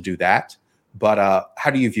able to do that. But how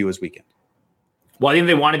do you view his weekend? Well, I think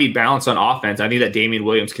they want to be balanced on offense. I think that Damian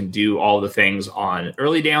Williams can do all the things on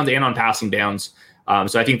early downs and on passing downs.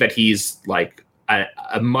 So I think that he's like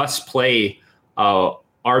a must-play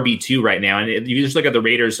RB2 right now. And if you just look at the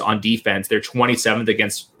Raiders on defense, they're 27th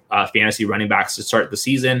against fantasy running backs to start the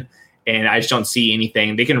season. And I just don't see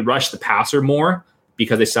anything. They can rush the passer more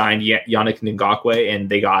because they signed Yannick Ngakoue and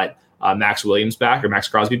they got Max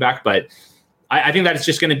Crosby back. But I think that it's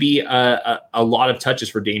just going to be a lot of touches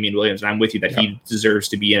for Damian Williams. And I'm with you that he deserves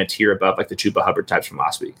to be in a tier above like the Chuba Hubbard types from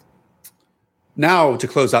last week. Now to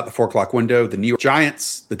close out the 4 o'clock window, the New York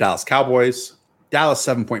Giants, the Dallas Cowboys. Dallas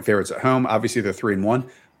 7-point favorites at home. Obviously they're 3-1.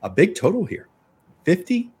 A big total here,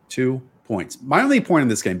 52 points. My only point in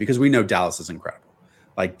this game, because we know Dallas is incredible.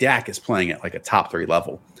 Like Dak is playing at like a top 3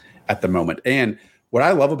 level at the moment. And what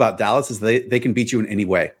I love about Dallas is they can beat you in any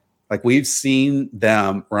way. Like we've seen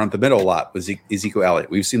them run up the middle a lot with Ezekiel Elliott.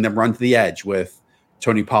 We've seen them run to the edge with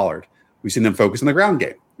Tony Pollard. We've seen them focus on the ground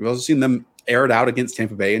game. We've also seen them air it out against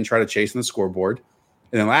Tampa Bay and try to chase on the scoreboard.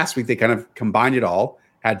 And then last week they kind of combined it all.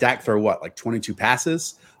 Had Dak throw like 22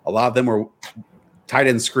 passes. A lot of them were tight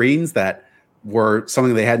end screens that were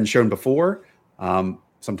something they hadn't shown before.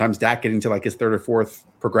 Sometimes Dak getting to like his 3rd or 4th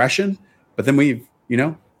progression. But then we've,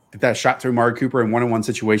 did that shot to Amari Cooper in one-on-one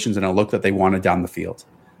situations and a look that they wanted down the field.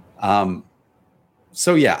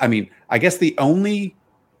 So yeah, I mean, I guess the only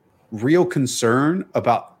real concern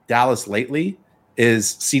about Dallas lately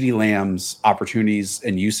is CeeDee Lamb's opportunities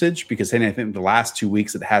and usage, because I think the last 2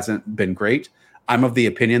 weeks it hasn't been great. I'm of the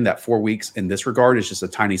opinion that 4 weeks in this regard is just a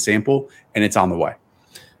tiny sample and it's on the way.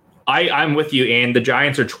 I'm with you. And the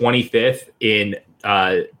Giants are 25th in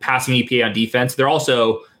passing EPA on defense. They're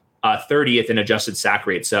also 30th in adjusted sack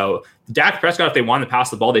rate. So Dak Prescott, if they want to pass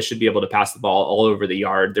the ball, they should be able to pass the ball all over the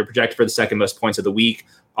yard. They're projected for the 2nd most points of the week.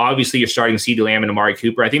 Obviously, you're starting CeeDee Lamb and Amari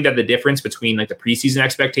Cooper. I think that the difference between like the preseason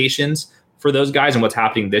expectations for those guys and what's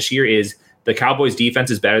happening this year is the Cowboys defense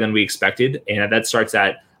is better than we expected. And that starts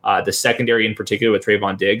at the secondary in particular with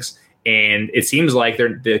Trayvon Diggs. And it seems like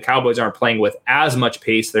the Cowboys aren't playing with as much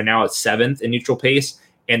pace. They're now at 7th in neutral pace,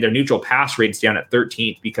 and their neutral pass rate's down at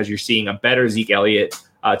 13th because you're seeing a better Zeke Elliott,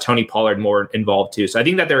 Tony Pollard more involved too. So I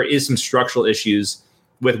think that there is some structural issues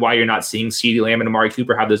with why you're not seeing CeeDee Lamb and Amari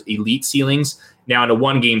Cooper have those elite ceilings. Now in a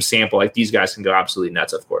 1-game sample, like these guys can go absolutely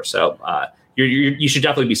nuts, of course. So you should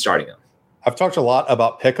definitely be starting them. I've talked a lot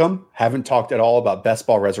about Pick'em. Haven't talked at all about Best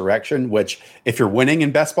Ball Resurrection, which if you're winning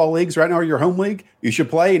in Best Ball leagues right now or your home league, you should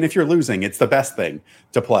play. And if you're losing, it's the best thing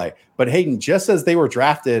to play. But Hayden, just as they were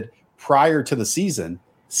drafted prior to the season,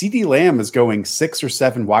 CeeDee Lamb is going 6 or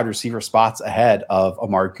 7 wide receiver spots ahead of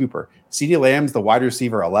Amari Cooper. CeeDee Lamb's the wide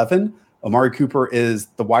receiver 11. Amari Cooper is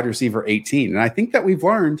the wide receiver 18. And I think that we've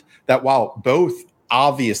learned that while both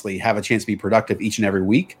obviously have a chance to be productive each and every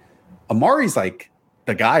week, Amari's like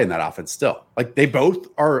the guy in that offense still. Like they both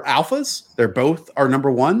are alphas. They're both our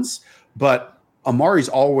number ones, but Amari's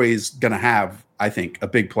always going to have, I think, a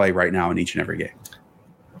big play right now in each and every game.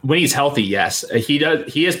 When he's healthy, yes, he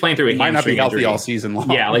does. He is playing through a might not be healthy injury all season long.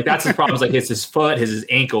 Yeah, like that's his problem. Like it's his foot, his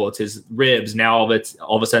ankle, it's his ribs. Now all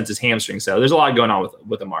of a sudden it's his hamstring. So there's a lot going on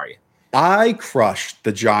with Amari. I crushed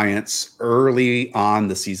the Giants early on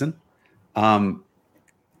the season,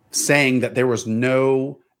 saying that there was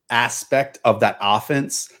no aspect of that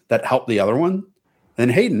offense that helped the other one.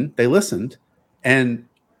 And Hayden, they listened, and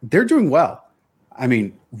they're doing well. I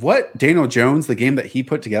mean, what Daniel Jones, the game that he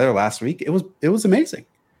put together last week, it was amazing.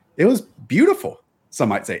 It was beautiful, some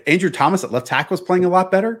might say. Andrew Thomas at left tackle was playing a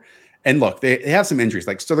lot better. And look, they have some injuries.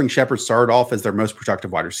 Like Sterling Shepard started off as their most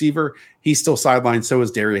productive wide receiver. He's still sidelined. So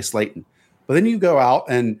is Darius Slayton. But then you go out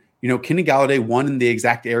and, Kenny Galladay won in the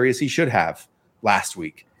exact areas he should have last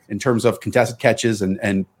week in terms of contested catches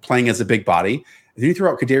and playing as a big body. And then you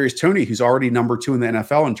throw out Kadarius Toney, who's already number 2 in the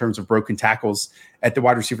NFL in terms of broken tackles at the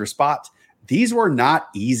wide receiver spot. These were not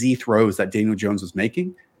easy throws that Daniel Jones was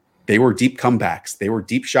making. They were deep comebacks. They were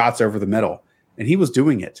deep shots over the middle. And he was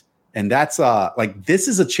doing it. And that's this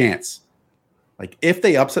is a chance. Like if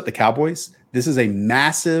they upset the Cowboys, this is a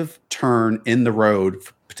massive turn in the road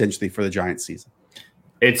potentially for the Giants season.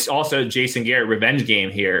 It's also Jason Garrett revenge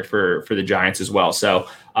game here for the Giants as well. So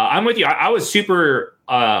I'm with you. I was super,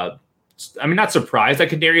 not surprised that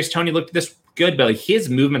Kadarius Toney looked this good, but his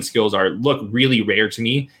movement skills look really rare to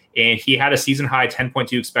me. And he had a season high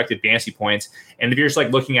 10.2 expected fantasy points. And if you're just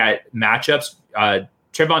looking at matchups,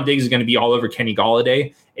 Trayvon Diggs is going to be all over Kenny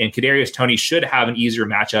Galladay, and Kadarius Toney should have an easier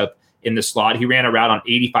matchup in the slot. He ran a route on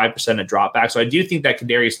 85% of dropback. So I do think that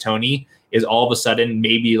Kadarius Toney is all of a sudden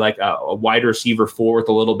maybe like a wide receiver 4 with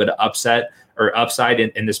a little bit of upside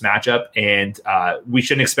in this matchup. And we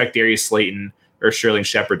shouldn't expect Darius Slayton or Sterling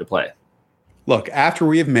Shepard to play. Look, after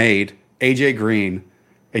we have made AJ Green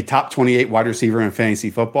a top 28 wide receiver in fantasy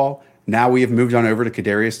football, now we have moved on over to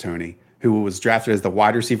Kadarius Toney, who was drafted as the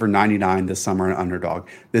wide receiver 99 this summer in Underdog.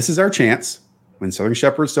 This is our chance, when Sterling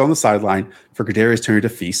Shepard's still on the sideline, for Kadarius Toney to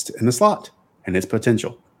feast in the slot and its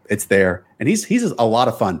potential. It's there. And he's a lot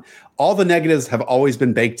of fun. All the negatives have always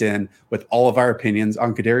been baked in with all of our opinions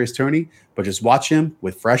on Kadarius Toney, but just watch him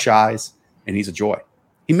with fresh eyes, and he's a joy.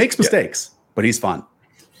 He makes mistakes, but he's fun.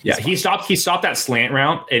 He stopped that slant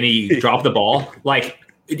route and he dropped the ball. Like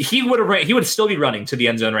he would still be running to the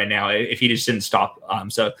end zone right now if he just didn't stop.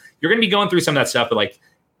 So you're going to be going through some of that stuff, but like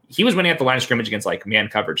he was winning at the line of scrimmage against like man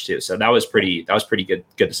coverage too. So that was pretty good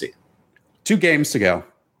to see. 2 games to go.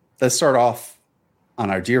 Let's start off on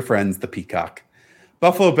our dear friends, the Peacock.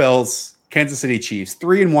 Buffalo Bills, Kansas City Chiefs,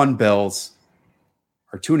 3-1 Bills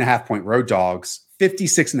are 2.5-point road dogs,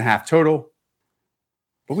 56.5 total.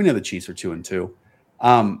 But we know the Chiefs are 2-2.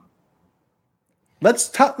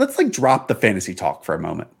 Let's like drop the fantasy talk for a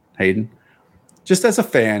moment, Hayden. Just as a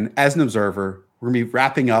fan, as an observer, we're gonna be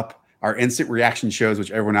wrapping up our instant reaction shows, which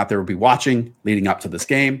everyone out there will be watching leading up to this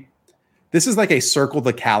game. This is like a circle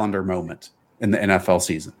the calendar moment in the NFL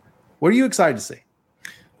season. What are you excited to see?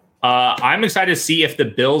 I'm excited to see if the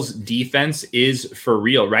Bills defense is for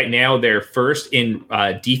real. Right now, they're first in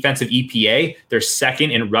defensive EPA. They're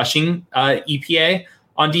second in rushing EPA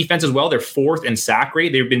on defense as well. They're fourth in sack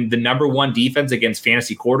rate. They've been the number 1 defense against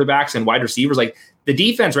fantasy quarterbacks and wide receivers. Like the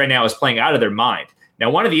defense right now is playing out of their mind.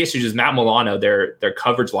 Now, one of the issues is Matt Milano, their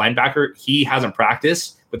coverage linebacker. He hasn't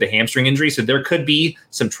practiced with the hamstring injury. So there could be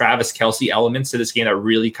some Travis Kelce elements to this game that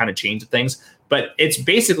really kind of change things. But it's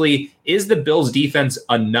basically, is the Bills defense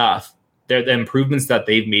enough? The improvements that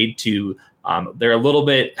they've made to they're a little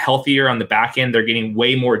bit healthier on the back end. They're getting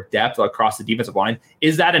way more depth across the defensive line.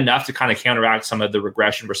 Is that enough to kind of counteract some of the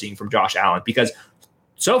regression we're seeing from Josh Allen? Because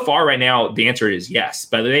so far right now, the answer is yes,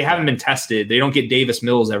 but they haven't been tested. They don't get Davis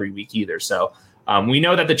Mills every week either. So we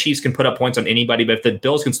know that the Chiefs can put up points on anybody, but if the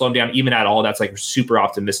Bills can slow them down even at all, that's like super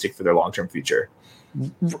optimistic for their long-term future.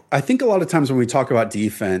 I think a lot of times when we talk about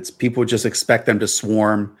defense, people just expect them to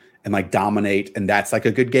swarm and like dominate, and that's like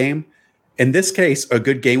a good game. In this case, a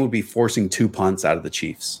good game would be forcing 2 punts out of the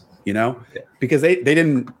Chiefs, because they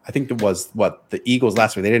didn't, I think it was the Eagles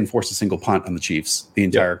last week, they didn't force a single punt on the Chiefs the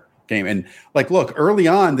entire game. And like, look, early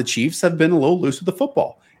on, the Chiefs have been a little loose with the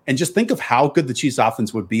football. And just think of how good the Chiefs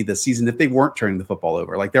offense would be this season if they weren't turning the football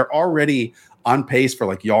over. Like they're already on pace for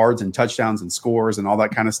like yards and touchdowns and scores and all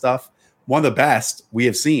that kind of stuff. One of the best we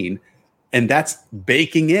have seen. And that's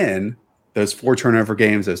baking in those 4 turnover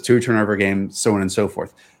games, those 2 turnover games, so on and so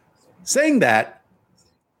forth. Saying that,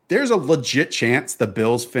 there's a legit chance the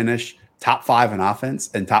Bills finish top 5 in offense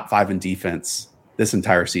and top 5 in defense this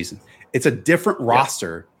entire season. It's a different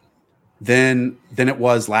roster than it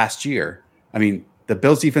was last year. I mean, the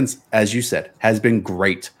Bills defense, as you said, has been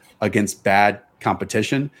great against bad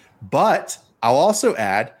competition. But I'll also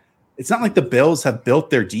add, it's not like the Bills have built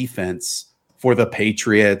their defense for the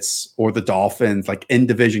Patriots or the Dolphins, like in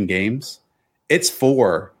division games. It's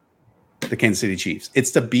for the Kansas City Chiefs.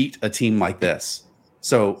 It's to beat a team like this.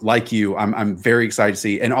 So like you, I'm very excited to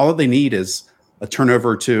see. And all that they need is a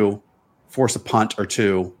turnover or 2, force a punt or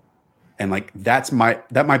 2. And like that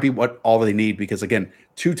might be what all they need, because again,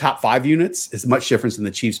 2 top 5 units is much different than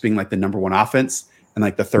the Chiefs being like the number 1 offense and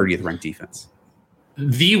like the 30th ranked defense.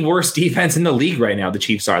 The worst defense in the league right now, the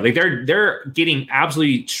Chiefs are. Like they're getting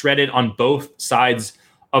absolutely shredded on both sides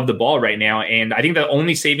of the ball right now. And I think the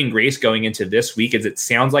only saving grace going into this week is it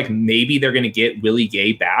sounds like maybe they're going to get Willie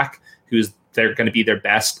Gay back, they're going to be their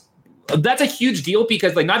best. That's a huge deal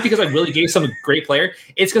because not because like Willie Gay's some great player.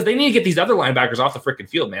 It's because they need to get these other linebackers off the freaking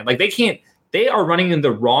field, man. Like they are running in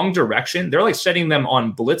the wrong direction. They're like setting them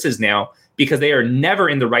on blitzes now because they are never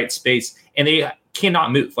in the right space and they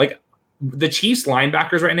cannot move. Like the Chiefs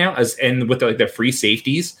linebackers right now, and with the free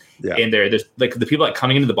safeties and there's like the people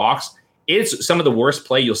coming into the box, it's some of the worst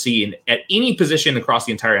play you'll see at any position across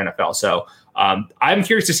the entire NFL. So I'm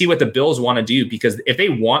curious to see what the Bills want to do, because if they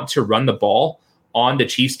want to run the ball on the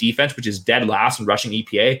Chiefs defense, which is dead last in rushing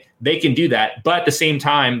EPA, they can do that. But at the same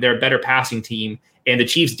time, they're a better passing team, and the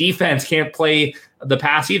Chiefs defense can't play the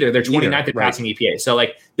pass either. They're 29th in passing EPA. So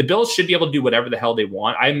like the Bills should be able to do whatever the hell they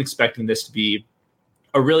want. I'm expecting this to be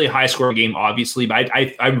a really high scoring game, obviously, but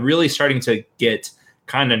I'm really starting to get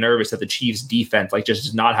kind of nervous that the Chiefs defense just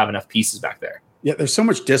does not have enough pieces back there. Yeah, there's so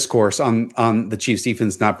much discourse on the Chiefs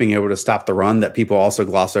defense not being able to stop the run that people also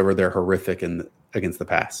gloss over they're horrific against the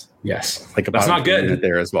pass. Yes. That's not good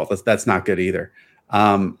there as well. That's not good either.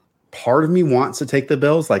 Part of me wants to take the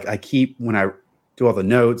Bills. When I do all the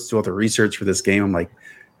notes, do all the research for this game, I'm like,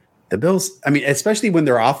 the Bills, especially when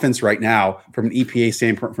their offense right now, from an EPA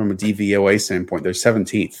standpoint, from a DVOA standpoint, they're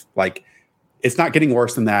 17th. It's not getting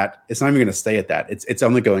worse than that. It's not even going to stay at that. It's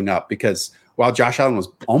only going up because while Josh Allen was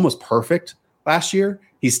almost perfect last year,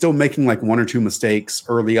 he's still making one or two mistakes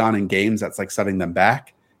early on in games that's setting them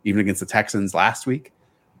back, even against the Texans last week.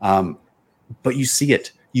 But you see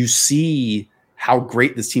it. You see how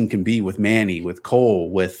great this team can be with Manny, with Cole,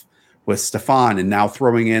 with Stephon, and now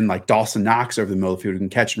throwing in Dawson Knox over the middle of the field who can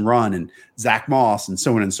catch and run, and Zach Moss, and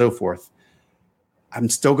so on and so forth. I'm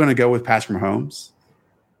still going to go with Patrick Mahomes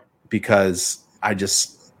because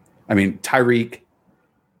Tyreek,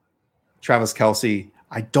 Travis Kelce,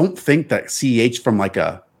 I don't think that CEH from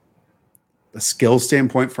a skill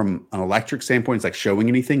standpoint, from an electric standpoint, is showing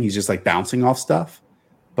anything. He's just bouncing off stuff.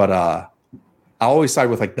 But I always side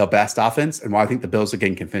with the best offense. And while I think the Bills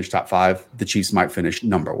again can finish top 5, the Chiefs might finish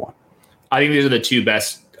number 1. I think these are the two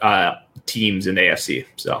best teams in the AFC.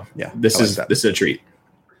 So yeah, this is a treat.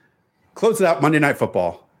 Close it out. Monday Night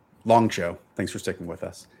Football, long show. Thanks for sticking with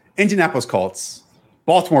us. Indianapolis Colts,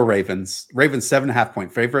 Baltimore Ravens. Ravens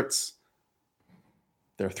 7.5-point favorites.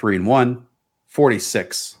 They're 3-1,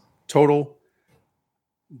 46 total.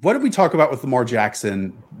 What did we talk about with Lamar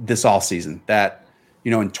Jackson this offseason? That,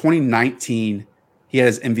 in 2019, he had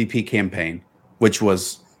his MVP campaign, which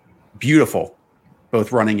was beautiful,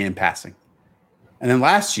 both running and passing. And then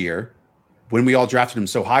last year, when we all drafted him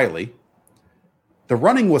so highly, the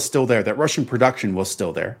running was still there. That rushing production was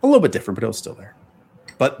still there. A little bit different, but it was still there.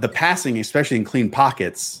 But the passing, especially in clean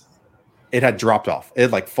pockets, it had dropped off.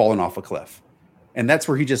 It had fallen off a cliff. And that's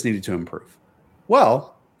where he just needed to improve.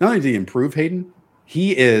 Well, not only did he improve, Hayden,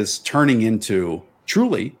 he is turning into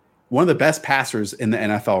truly one of the best passers in the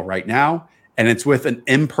NFL right now. And it's with an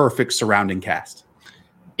imperfect surrounding cast.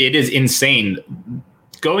 It is insane.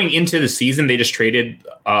 Going into the season, they just traded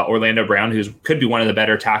Orlando Brown, who could be one of the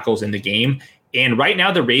better tackles in the game. And right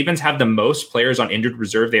now, the Ravens have the most players on injured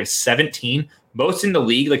reserve. They have 17, most in the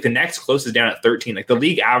league. The next closest down at 13. The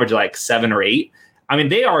league average 7 or 8.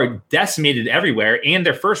 They are decimated everywhere. And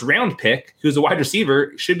their first round pick, who's a wide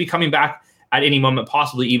receiver, should be coming back at any moment,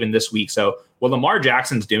 possibly even this week. So what Lamar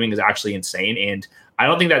Jackson's doing is actually insane. And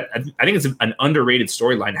I think it's an underrated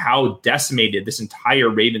storyline, how decimated this entire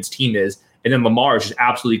Ravens team is. And then Lamar is just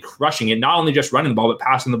absolutely crushing it, not only just running the ball, but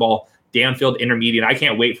passing the ball downfield, intermediate. I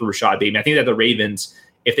can't wait for Rashad Bateman. I think that the Ravens,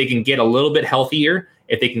 if they can get a little bit healthier,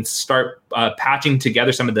 if they can start patching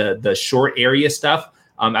together some of the short area stuff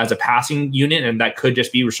as a passing unit, and that could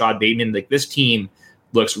just be Rashad Bateman, this team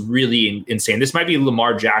looks really insane. This might be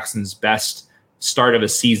Lamar Jackson's best start of a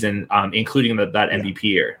season, including that MVP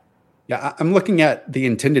year. Yeah, I'm looking at the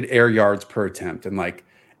intended air yards per attempt, and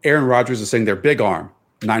Aaron Rodgers is saying their big arm,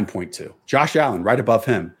 9.2. Josh Allen, right above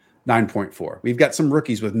him, 9.4. We've got some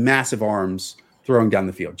rookies with massive arms throwing down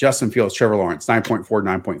the field. Justin Fields, Trevor Lawrence, 9.4,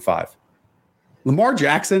 9.5. Lamar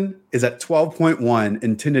Jackson is at 12.1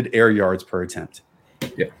 intended air yards per attempt.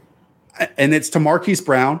 Yeah. And it's to Marquise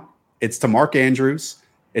Brown. It's to Mark Andrews.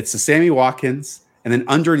 It's to Sammy Watkins. And then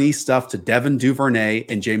underneath stuff to Devin Duvernay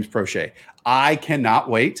and James Prochet. I cannot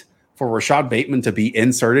wait for Rashad Bateman to be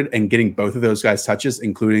inserted and getting both of those guys touches,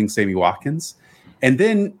 including Sammy Watkins. And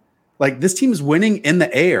then this team is winning in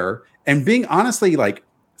the air and being honestly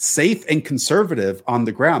safe and conservative on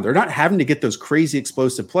the ground. They're not having to get those crazy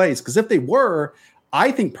explosive plays, because if they were,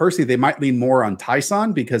 I think personally they might lean more on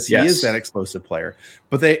Tyson because he is that explosive player.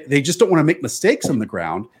 But they just don't want to make mistakes on the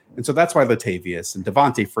ground. And so that's why Latavius and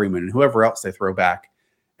Devontae Freeman and whoever else they throw back.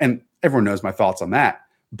 And everyone knows my thoughts on that.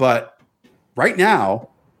 But right now,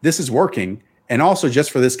 this is working. And also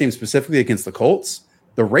just for this game specifically against the Colts,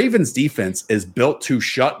 the Ravens defense is built to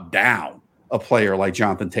shut down a player like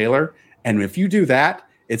Jonathan Taylor. And if you do that,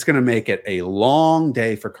 it's going to make it a long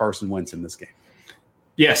day for Carson Wentz in this game.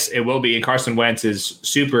 Yes, it will be. And Carson Wentz is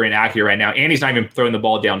super inaccurate right now. And he's not even throwing the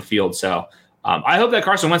ball downfield. So I hope that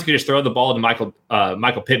Carson Wentz can just throw the ball to Michael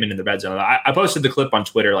Pittman in the red zone. I posted the clip on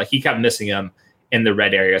Twitter. He kept missing him in the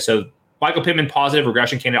red area. So Michael Pittman, positive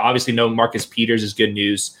regression candidate. Obviously, no Marcus Peters is good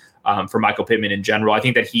news for Michael Pittman in general. I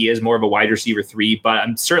think that he is more of a wide receiver 3, but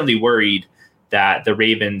I'm certainly worried that the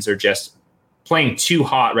Ravens are just playing too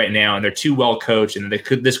hot right now, and they're too well coached, and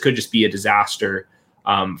this could just be a disaster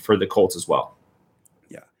for the Colts as well.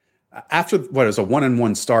 Yeah. after what is a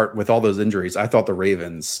 1-1 start with all those injuries, I thought the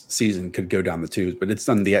Ravens season could go down the tubes, but it's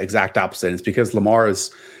done the exact opposite. It's because Lamar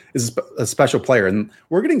is a special player, and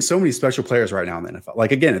we're getting so many special players right now in the NFL.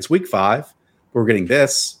 Like again, it's week 5. We're getting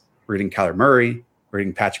this. We're getting Kyler Murray. We're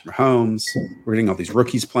getting Patrick Mahomes. We're getting all these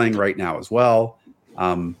rookies playing right now as well.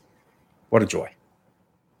 What a joy!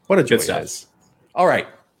 What a joy it is. All right,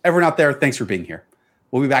 everyone out there, thanks for being here.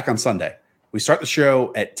 We'll be back on Sunday. We start the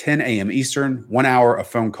show at 10 a.m. Eastern, 1 hour of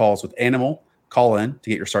phone calls with Animal. Call in to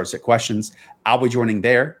get your start sit questions. I'll be joining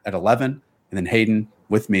there at 11, and then Hayden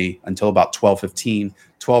with me until about 12:15,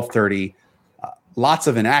 12:30. Lots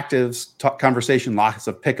of inactives, conversation, lots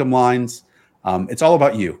of pick'em lines. It's all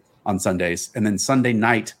about you on Sundays. And then Sunday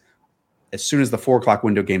night, as soon as the 4 o'clock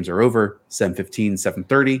window games are over, 7:15,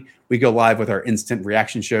 7:30, we go live with our instant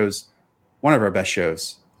reaction shows, one of our best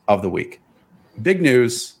shows of the week. Big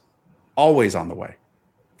news. Always on the way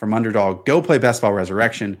from Underdog. Go play Best Ball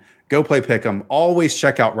Resurrection. Go play Pick'em. Always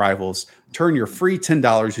check out Rivals. Turn your free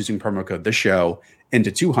 $10 using promo code The Show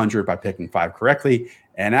into $200 by picking 5 correctly.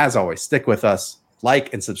 And as always, stick with us.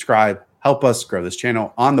 Like and subscribe. Help us grow this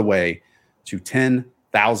channel on the way to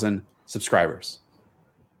 10,000 subscribers.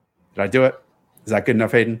 Did I do it? Is that good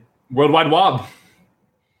enough, Hayden? Worldwide Wob.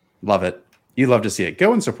 Love it. You love to see it.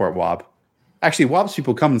 Go and support Wob. Actually, Wobb's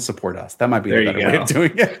people come and support us. That might be the better way of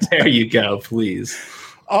doing it. There you go, please.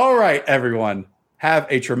 All right, everyone. Have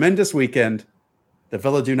a tremendous weekend. The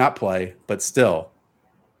Villa do not play, but still,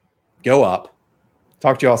 go up.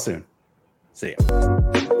 Talk to you all soon. See ya.